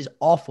Saunders is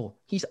awful.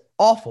 He's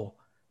awful.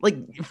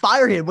 Like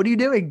fire him. What are you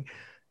doing?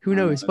 Who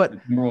knows? But the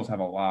Timberwolves have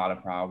a lot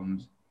of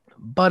problems.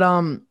 But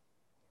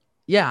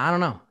yeah, I don't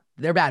know.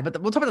 They're bad. But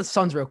we'll talk about the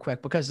Suns real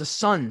quick because the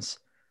Suns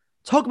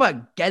talk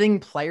about getting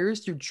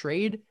players through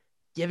trade,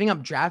 giving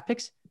up draft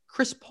picks.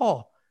 Chris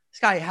Paul. This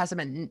guy has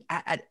them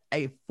at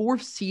a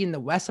 4th seed in the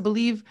West, I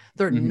believe.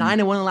 They're 9-1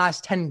 in the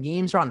last 10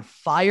 games. They're on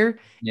fire.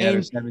 Yeah,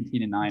 they're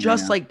 17-9.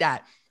 Just like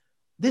that.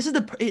 This is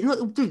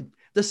dude,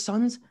 the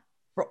Suns,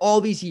 for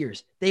all these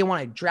years, they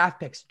wanted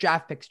draft picks.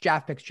 And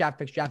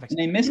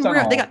they missed on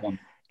all of them.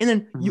 And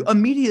then you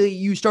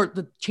immediately start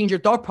to change your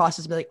thought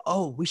process and be like,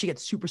 oh, we should get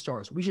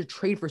superstars. We should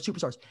trade for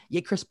superstars. You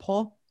get Chris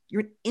Paul,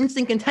 you're an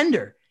instant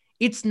contender.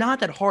 It's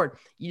not that hard.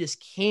 You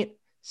just can't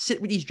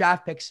sit with these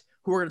draft picks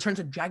who are going to turn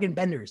to dragon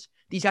benders.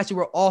 These guys who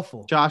were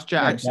awful. Josh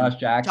Jackson.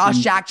 Josh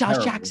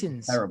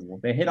Jackson's terrible.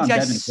 They hit These on guys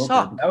Devin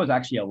suck. Booker. That was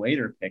actually a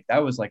later pick.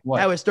 That was like what?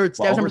 That was third. That was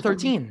 12 or number something?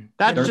 13.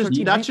 That's Yeah, just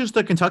 13, that's right? just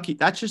the Kentucky.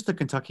 That's just the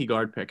Kentucky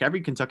guard pick.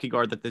 Every Kentucky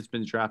guard that's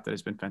been drafted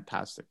has been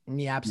fantastic.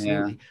 Yeah,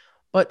 absolutely.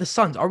 But the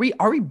Suns, are we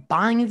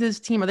buying into this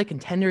team? Are they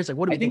contenders? Like,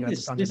 what do we think about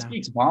the Suns this now?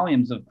 speaks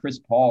volumes of Chris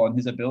Paul and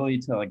his ability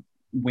to like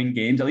win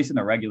games, at least in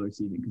the regular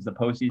season, because the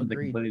postseason is a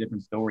completely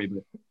different story.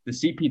 But the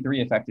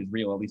CP3 effect is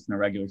real, at least in the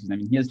regular season. I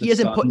mean, he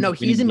hasn't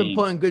been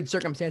put in good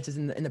circumstances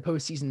in the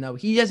postseason though.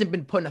 He hasn't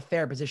been put in a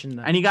fair position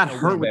though. And he got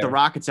hurt with the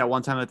Rockets at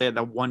one time that they had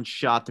that one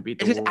shot to beat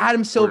the Warriors.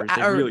 Adam Silver,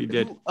 they really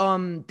did.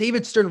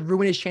 David Stern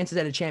ruined his chances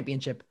at a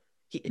championship.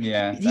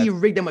 He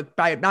rigged them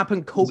by not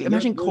putting Kobe.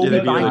 Imagine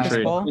Kobe buying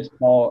Chris Paul. Chris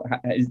Paul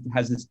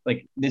has this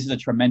this is a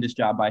tremendous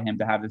job by him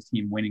to have this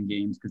team winning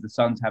games because the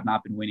Suns have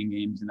not been winning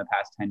games in the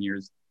past 10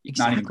 years.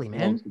 Exactly,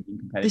 man.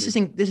 This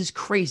is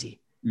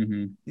crazy.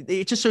 Mm-hmm.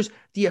 It just shows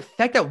the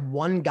effect that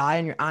one guy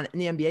in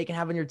the NBA can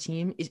have on your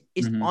team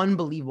is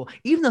unbelievable.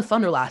 Even the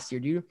Thunder last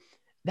year, dude,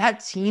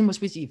 that team was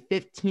supposed to be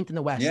 15th in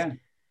the West. Yeah.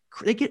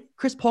 They get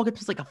Chris Paul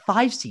gets like a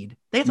 5 seed.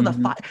 They got the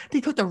 5. They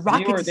took the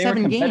Rockets they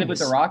 7 were games with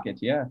the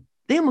Rockets. Yeah.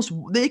 They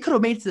could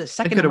have made it to the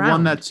second round. They could have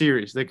won that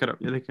series. They could.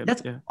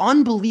 That's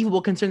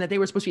unbelievable considering that they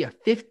were supposed to be a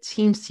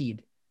 15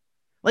 seed.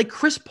 Like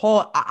Chris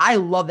Paul, I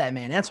love that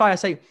man. That's why I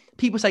say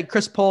people say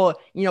Chris Paul,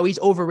 he's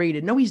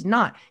overrated. No, he's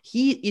not.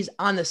 He is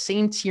on the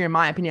same tier, in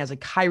my opinion, as a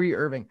Kyrie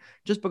Irving,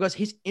 just because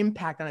his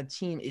impact on a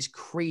team is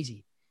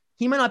crazy.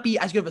 He might not be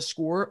as good of a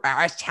scorer or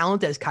as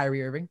talented as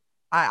Kyrie Irving.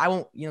 I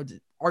won't,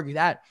 argue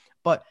that,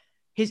 but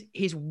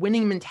his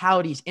winning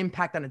mentality, his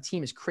impact on a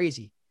team is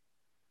crazy.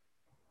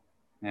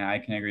 Yeah, I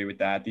can agree with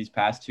that. These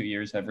past 2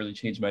 years have really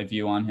changed my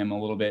view on him a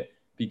little bit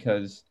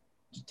because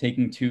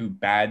taking 2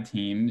 bad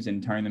teams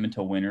and turning them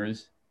into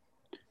winners.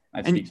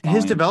 And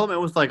his development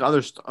with like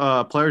other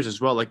players as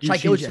well. Like you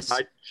see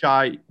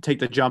Shy take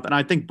the jump, and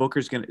I think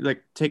Booker's gonna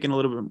taking a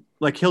little bit.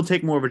 Like he'll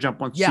take more of a jump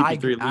once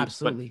CP3 leaves.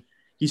 Absolutely. But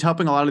he's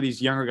helping a lot of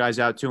these younger guys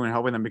out too, and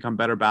helping them become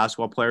better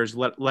basketball players.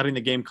 Letting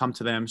the game come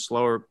to them,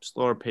 slower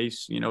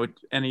pace.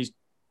 And it's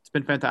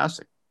been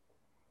fantastic,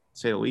 to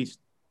say the least.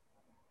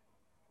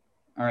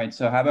 All right,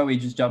 so how about we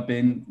just jump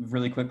in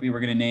really quickly? We're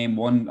going to name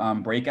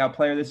one breakout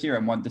player this year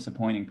and one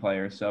disappointing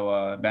player.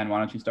 So, Ben, why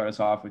don't you start us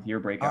off with your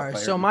breakout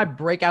player? So my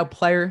breakout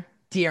player,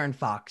 De'Aaron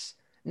Fox.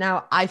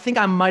 Now, I think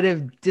I might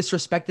have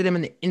disrespected him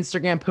in the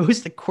Instagram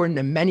post, according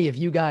to many of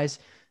you guys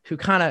who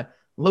kind of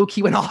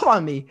low-key went off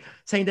on me,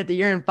 saying that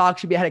De'Aaron Fox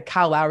should be ahead of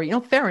Kyle Lowry.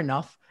 Fair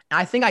enough. And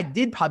I think I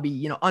did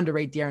probably,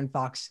 underrate De'Aaron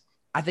Fox.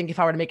 I think if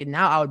I were to make it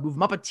now, I would move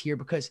him up a tier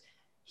because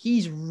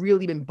he's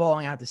really been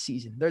balling out this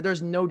season.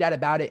 There's no doubt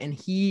about it. And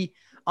he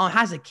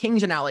has the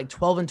Kings are now like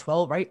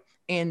 12-12, right?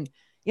 And,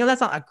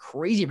 that's not a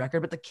crazy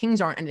record, but the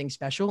Kings aren't anything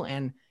special.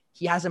 And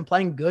he hasn't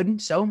playing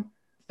good. So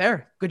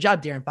fair. Good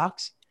job, De'Aaron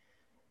Fox.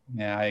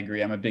 Yeah, I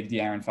agree. I'm a big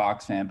De'Aaron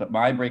Fox fan, but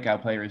my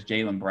breakout player is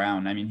Jaylen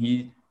Brown. I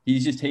mean,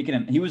 he's just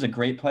taken he was a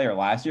great player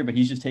last year, but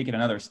he's just taken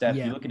another step.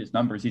 Yeah. You look at his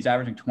numbers, he's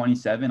averaging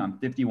 27 on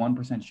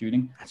 51%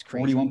 shooting. That's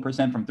crazy.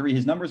 41% from 3.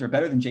 His numbers are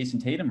better than Jason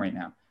Tatum right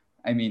now.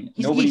 I mean,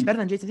 he's better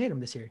than Jason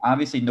Tatum this year.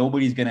 Obviously,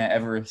 nobody's going to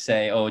ever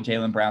say, oh,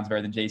 Jaylen Brown's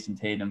better than Jason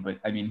Tatum. But,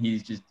 I mean,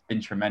 he's just been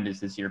tremendous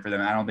this year for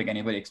them. I don't think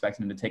anybody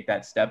expected him to take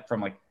that step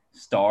from,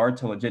 star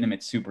to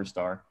legitimate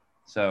superstar.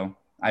 So,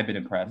 I've been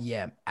impressed.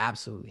 Yeah,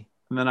 absolutely.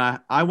 And then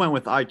I went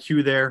with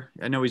IQ there.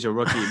 I know he's a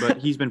rookie, but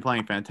he's been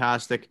playing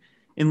fantastic.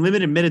 In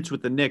limited minutes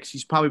with the Knicks,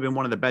 he's probably been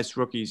one of the best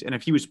rookies. And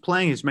if he was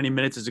playing as many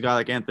minutes as a guy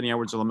like Anthony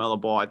Edwards or LaMelo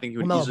Ball, I think he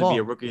would easily be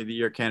a Rookie of the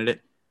Year candidate.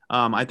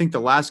 I think the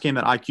last game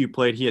that IQ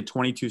played, he had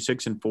 22,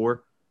 6, and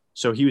 4.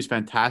 So he was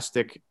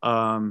fantastic. So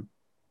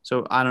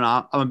I don't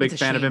know. I'm a big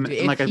fan of him.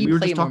 And we were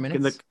just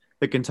talking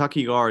the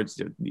Kentucky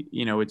guards,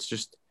 it's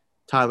just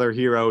Tyler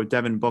Hero,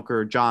 Devin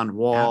Booker, John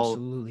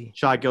Wall,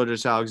 Shai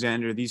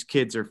Gilgeous-Alexander. These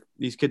kids are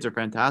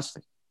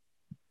fantastic.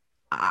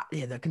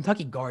 Yeah, the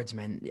Kentucky guards,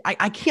 man.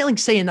 I can't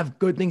say enough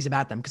good things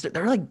about them because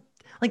they're like,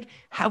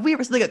 have we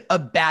ever seen a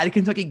bad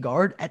Kentucky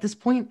guard at this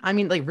point? I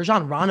mean,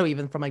 Rajon Rondo,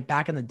 even from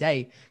back in the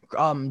day,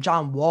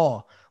 John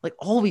Wall,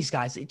 all these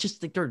guys, it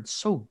just they're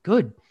so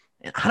good.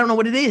 And I don't know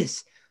what it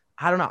is.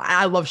 I don't know.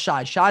 I love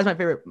Shai. Shai's my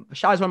favorite.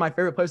 Shai's one of my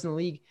favorite players in the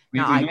league. We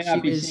may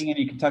not be seeing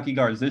any Kentucky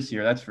guards this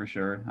year. That's for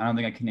sure. I don't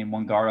think I can name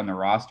one guard on the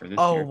roster this year.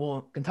 Oh,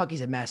 well,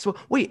 Kentucky's a mess. Well,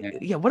 wait,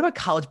 yeah. What about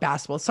college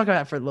basketball? Let's talk about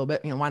that for a little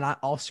bit. Why not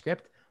off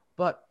script?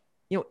 But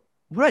what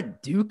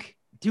about Duke?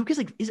 Duke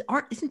isn't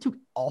Duke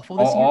awful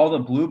this year? All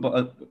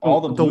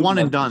the one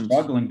and done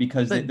struggling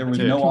because there was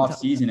no off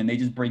season and they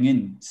just bring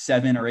in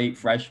 7 or 8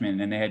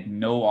 freshmen and they had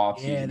no off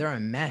season. Yeah, they're a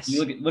mess.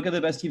 You look at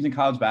the best teams in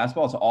college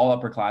basketball. It's all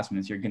upperclassmen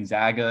this year.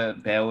 Gonzaga,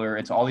 Baylor.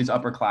 It's all these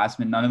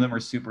upperclassmen. None of them are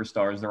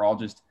superstars. They're all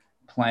just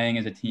playing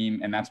as a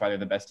team, and that's why they're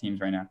the best teams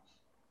right now.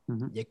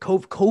 Mm-hmm. Yeah,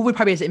 COVID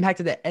probably has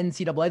impacted the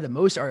NCAA the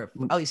most, or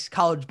at least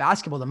college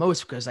basketball the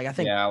most, because I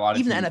think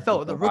even the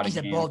NFL, the rookies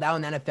have balled out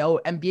in the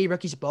NFL. NBA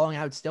rookies are balling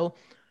out still.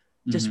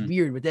 Just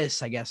weird with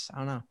this, I guess. I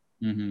don't know.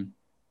 Mm-hmm.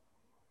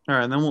 All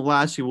right, and then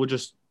lastly, we'll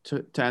just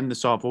to end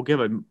this off, we'll give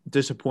a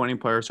disappointing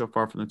player so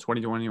far from the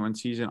 2021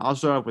 season. I'll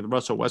start off with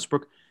Russell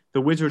Westbrook. The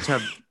Wizards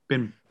have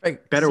been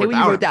Frank, better say without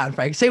what you wrote him. down,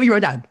 Frank. Say what you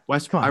wrote down.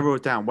 I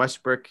wrote down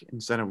Westbrook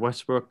instead of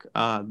Westbrook.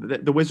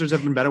 The Wizards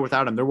have been better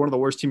without him. They're one of the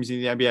worst teams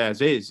in the NBA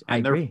as is.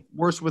 And they're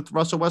worse with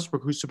Russell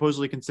Westbrook, who's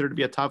supposedly considered to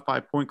be a top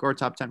 5 point guard,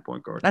 top 10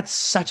 point guard. That's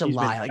such a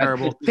lie. Like,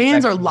 terrible.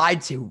 Fans are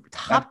lied to.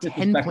 Top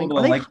 10 point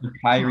guard. Like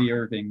Kyrie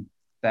Irving,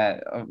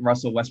 that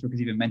Russell Westbrook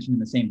is even mentioned in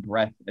the same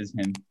breath as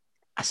him.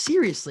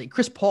 Seriously,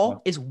 Chris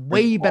Paul is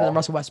way better than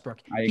Russell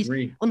Westbrook. I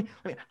agree.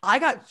 I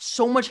got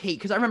so much hate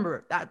because I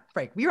remember that,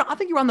 Frank. I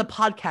think you were on the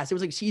podcast. It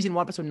was like season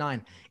 1, episode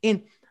 9.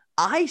 And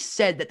I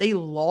said that they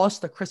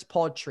lost the Chris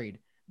Paul trade.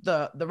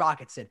 The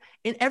Rockets did.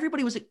 And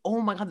everybody was like,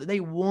 oh my God, they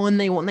won.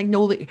 Like,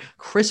 no,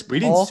 Chris Paul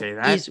didn't say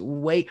that. is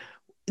way.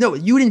 No,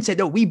 you didn't say.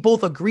 No, we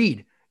both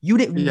agreed. You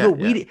didn't. Yeah, no,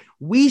 we did.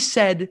 We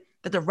said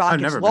that the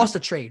Rockets lost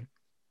the trade.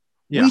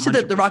 Yeah, we said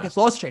that the 100%. Rockets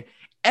lost the trade.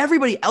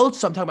 Everybody else,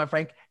 so I'm talking about,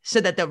 Frank,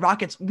 said that the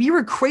Rockets, we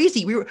were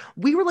crazy.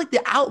 We were like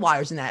the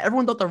outliers in that.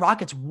 Everyone thought the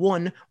Rockets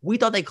won. We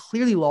thought they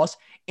clearly lost.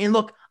 And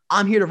look,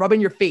 I'm here to rub in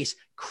your face.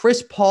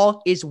 Chris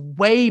Paul is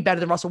way better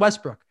than Russell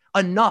Westbrook.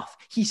 Enough.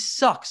 He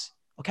sucks.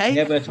 Okay?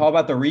 Yeah, but it's all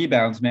about the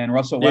rebounds, man.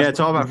 Russell Westbrook. Yeah, it's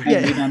all about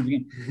rebounds.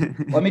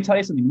 Let me tell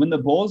you something. When the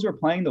Bulls were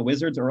playing the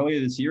Wizards earlier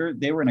this year,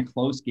 they were in a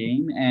close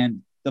game,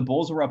 and the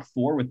Bulls were up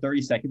 4 with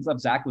 30 seconds left.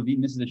 Zach LaVine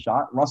misses a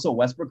shot. Russell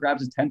Westbrook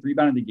grabs his 10th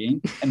rebound of the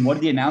game. And what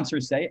did the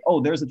announcers say?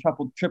 Oh, there's a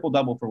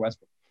triple-double for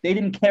Westbrook. They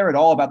didn't care at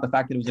all about the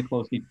fact that it was a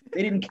close game.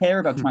 They didn't care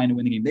about trying to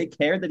win the game. They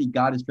cared that he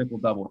got his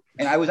triple-double.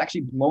 And I was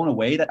actually blown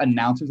away that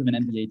announcers of an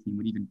NBA team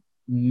would even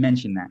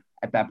mention that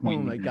at that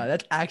point. Oh, my God.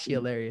 That's actually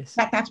hilarious.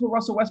 That's what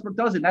Russell Westbrook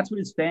does, and that's what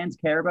his fans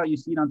care about. You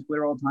see it on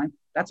Twitter all the time.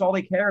 That's all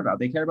they care about.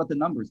 They care about the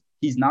numbers.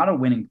 He's not a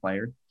winning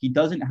player. He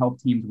doesn't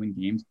help teams win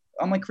games.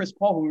 Unlike Chris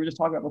Paul, who we were just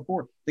talking about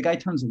before, the guy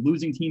turns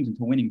losing teams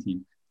into winning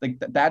teams. Like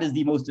that is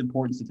the most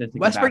important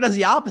statistic. Westbrook does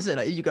the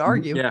opposite. You could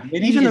argue. Yeah.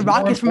 Even the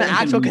Rockets from an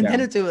actual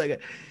contender to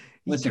like.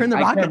 Listen, the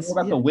I Rockets, care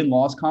more about the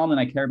win-loss column than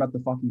I care about the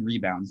fucking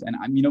rebounds. And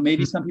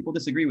maybe some people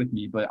disagree with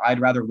me, but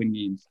I'd rather win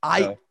games.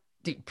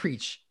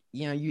 Preach.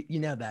 You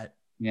know that.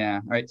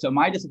 Yeah. All right. So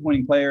my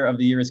disappointing player of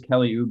the year is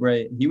Kelly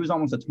Oubre. He was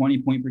almost a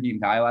 20-point per game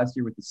guy last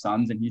year with the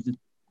Suns, and he's just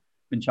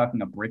been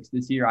chucking up bricks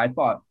this year. I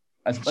thought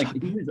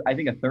he was, I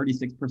think, a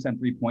 36%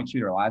 3-point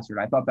shooter last year.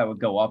 I thought that would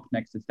go up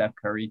next to Steph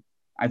Curry.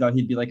 I thought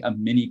he'd be like a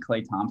mini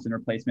Klay Thompson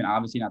replacement.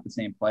 Obviously not the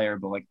same player,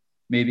 but like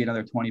maybe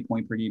another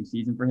 20-point per game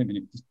season for him, and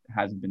it just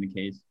hasn't been the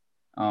case.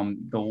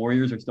 The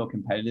Warriors are still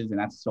competitive, and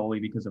that's solely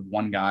because of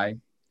one guy,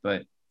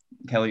 but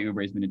Kelly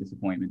Oubre has been a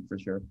disappointment for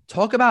sure.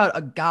 Talk about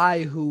a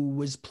guy who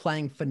was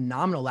playing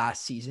phenomenal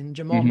last season,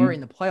 Jamal Murray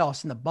in the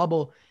playoffs, in the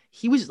bubble.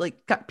 He was like,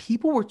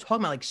 people were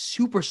talking about like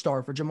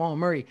superstar for Jamal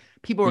Murray.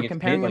 People were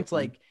comparing him to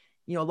like,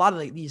 a lot of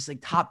like these like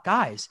top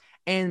guys.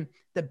 And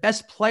the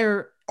best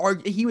player,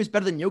 he was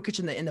better than Jokic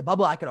in the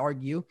bubble, I could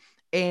argue.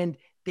 And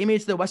they made it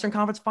to the Western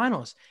Conference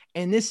Finals.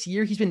 And this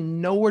year, he's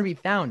been nowhere to be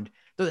found.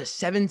 They're the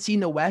 7th seed in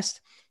the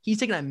West. He's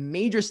taken a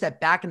major step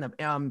back in the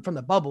from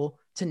the bubble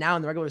to now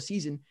in the regular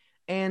season.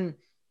 And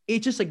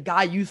it's just a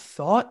guy you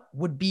thought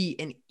would be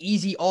an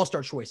easy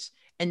all-star choice.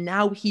 And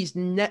now he's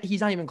not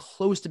even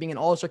close to being an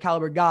all-star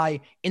caliber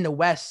guy in the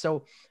West.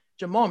 So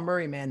Jamal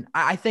Murray, man,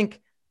 I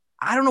think,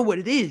 I don't know what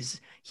it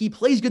is. He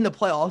plays good in the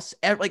playoffs.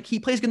 He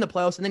plays good in the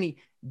playoffs, and then he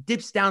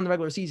dips down in the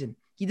regular season.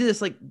 He did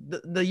this like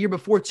the year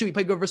before too. He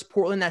played good versus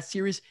Portland, that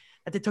series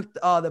that they took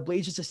the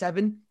Blazers to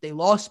 7. They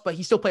lost, but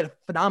he still played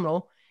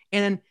phenomenal.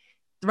 And then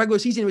the regular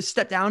season was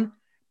step down,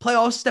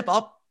 playoffs step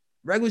up,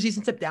 regular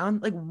season step down.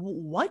 Like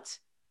what?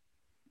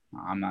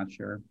 I'm not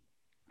sure.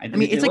 I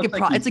mean, it's like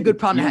it's a good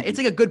problem to have. It's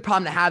like a good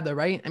problem to have, though,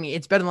 right? I mean,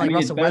 it's better than like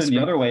Russell Westbrook. It's better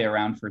than the other way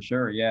around for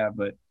sure, yeah.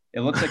 But it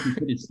looks like he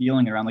put his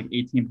ceiling around like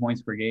 18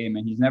 points per game,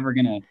 and he's never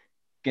gonna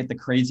get the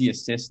crazy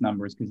assist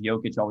numbers because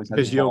Jokic always has.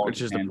 Because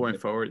Jokic is the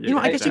point forward. Yeah,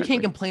 I guess you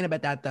can't complain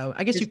about that though.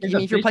 I guess if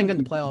you're playing good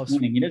in the playoffs.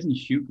 He doesn't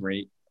shoot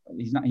great.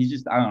 He's not. He's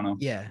just. I don't know.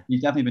 Yeah.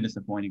 He's definitely been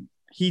disappointing.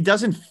 He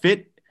doesn't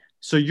fit.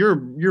 So your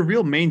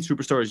real main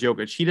superstar is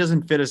Jokic. He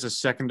doesn't fit as a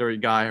secondary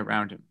guy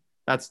around him.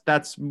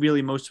 That's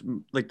really most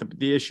like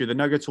the issue. The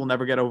Nuggets will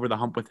never get over the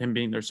hump with him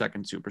being their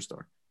second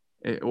superstar,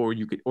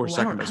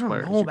 second best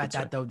player. I don't know about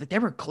that though. That they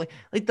were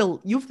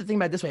you have to think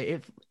about it this way.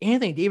 If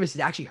Anthony Davis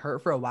is actually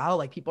hurt for a while,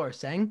 like people are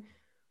saying,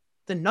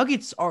 the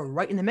Nuggets are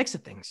right in the mix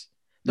of things.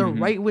 They're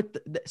right with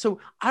so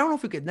I don't know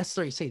if we could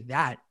necessarily say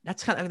that.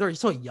 That's kind of, they're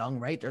so young,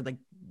 right? They're like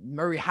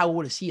Murray. How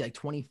old is he? Like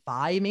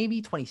 25,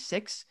 maybe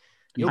 26.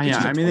 Yeah,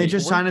 I mean, they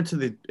just signed it to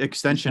the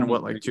extension,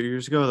 like 2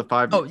 years ago, the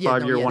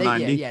 5-year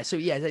 190. Yeah, so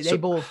they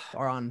both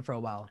are on for a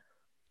while.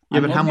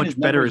 Yeah, but how much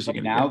better is he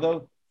going to now,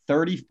 though?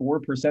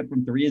 34%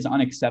 from 3 is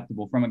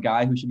unacceptable from a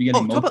guy who should be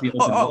getting let's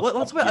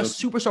talk about a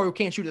superstar who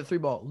can't shoot a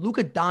 3-ball.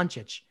 Luka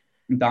Doncic.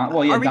 Are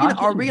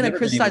we going to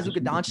criticize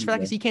Luka Doncic for that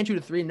because he can't shoot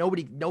a 3?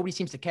 Nobody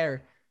seems to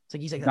care. It's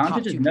like he's like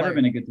Doncic has never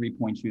been a good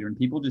 3-point shooter, and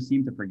people just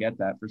seem to forget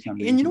that for some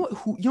reason. And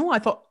you know what I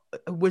thought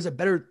was a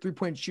better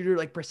 3-point shooter,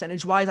 like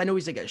percentage wise. I know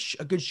he's like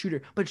a good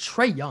shooter, but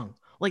Trae Young,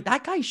 like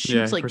that guy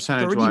shoots like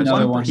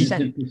 31%. His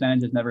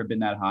percentage has never been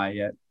that high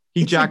yet.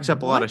 He It's jacks like,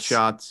 up a lot of what?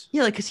 shots.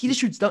 Yeah, like because he just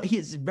shoots. He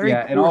is very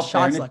Yeah, in poor all shot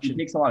fairness, he selection.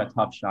 takes a lot of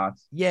tough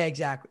shots. Yeah,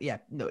 exactly. Yeah,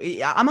 no,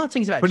 I'm not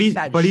saying he's bad. But he's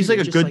bad like shooter, a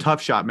just good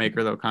tough shot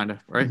maker though, kind of,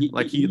 right? He,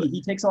 Like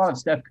he takes a lot of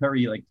Steph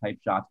Curry like type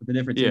shots, but the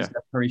difference Yeah. is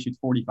Steph Curry shoots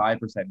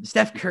 45%.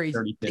 Steph Curry's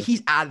 35.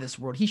 he's out of this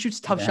world. He shoots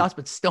tough Yeah. shots,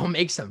 but still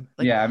makes them.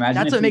 Like, Yeah, imagine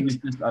that's if what he makes.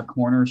 was just a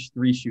corner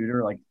 3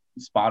 shooter, like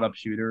spot up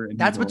shooter. And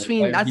That's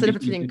between. That's the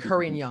difference between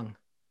Curry and Young.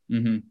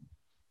 Mm-hmm.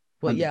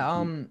 But yeah,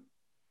 100%.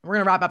 we're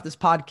gonna wrap up this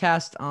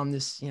podcast.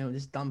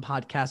 This dumb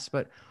podcast,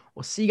 but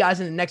we'll see you guys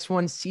in the next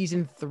one,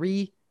 season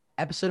 3,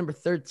 episode number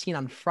 13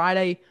 on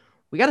Friday.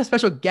 We got a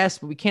special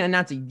guest, but we can't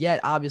announce it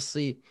yet,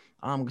 obviously,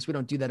 because we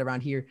don't do that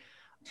around here.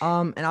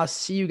 And I'll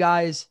see you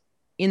guys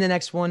in the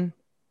next one.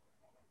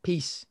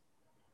 Peace.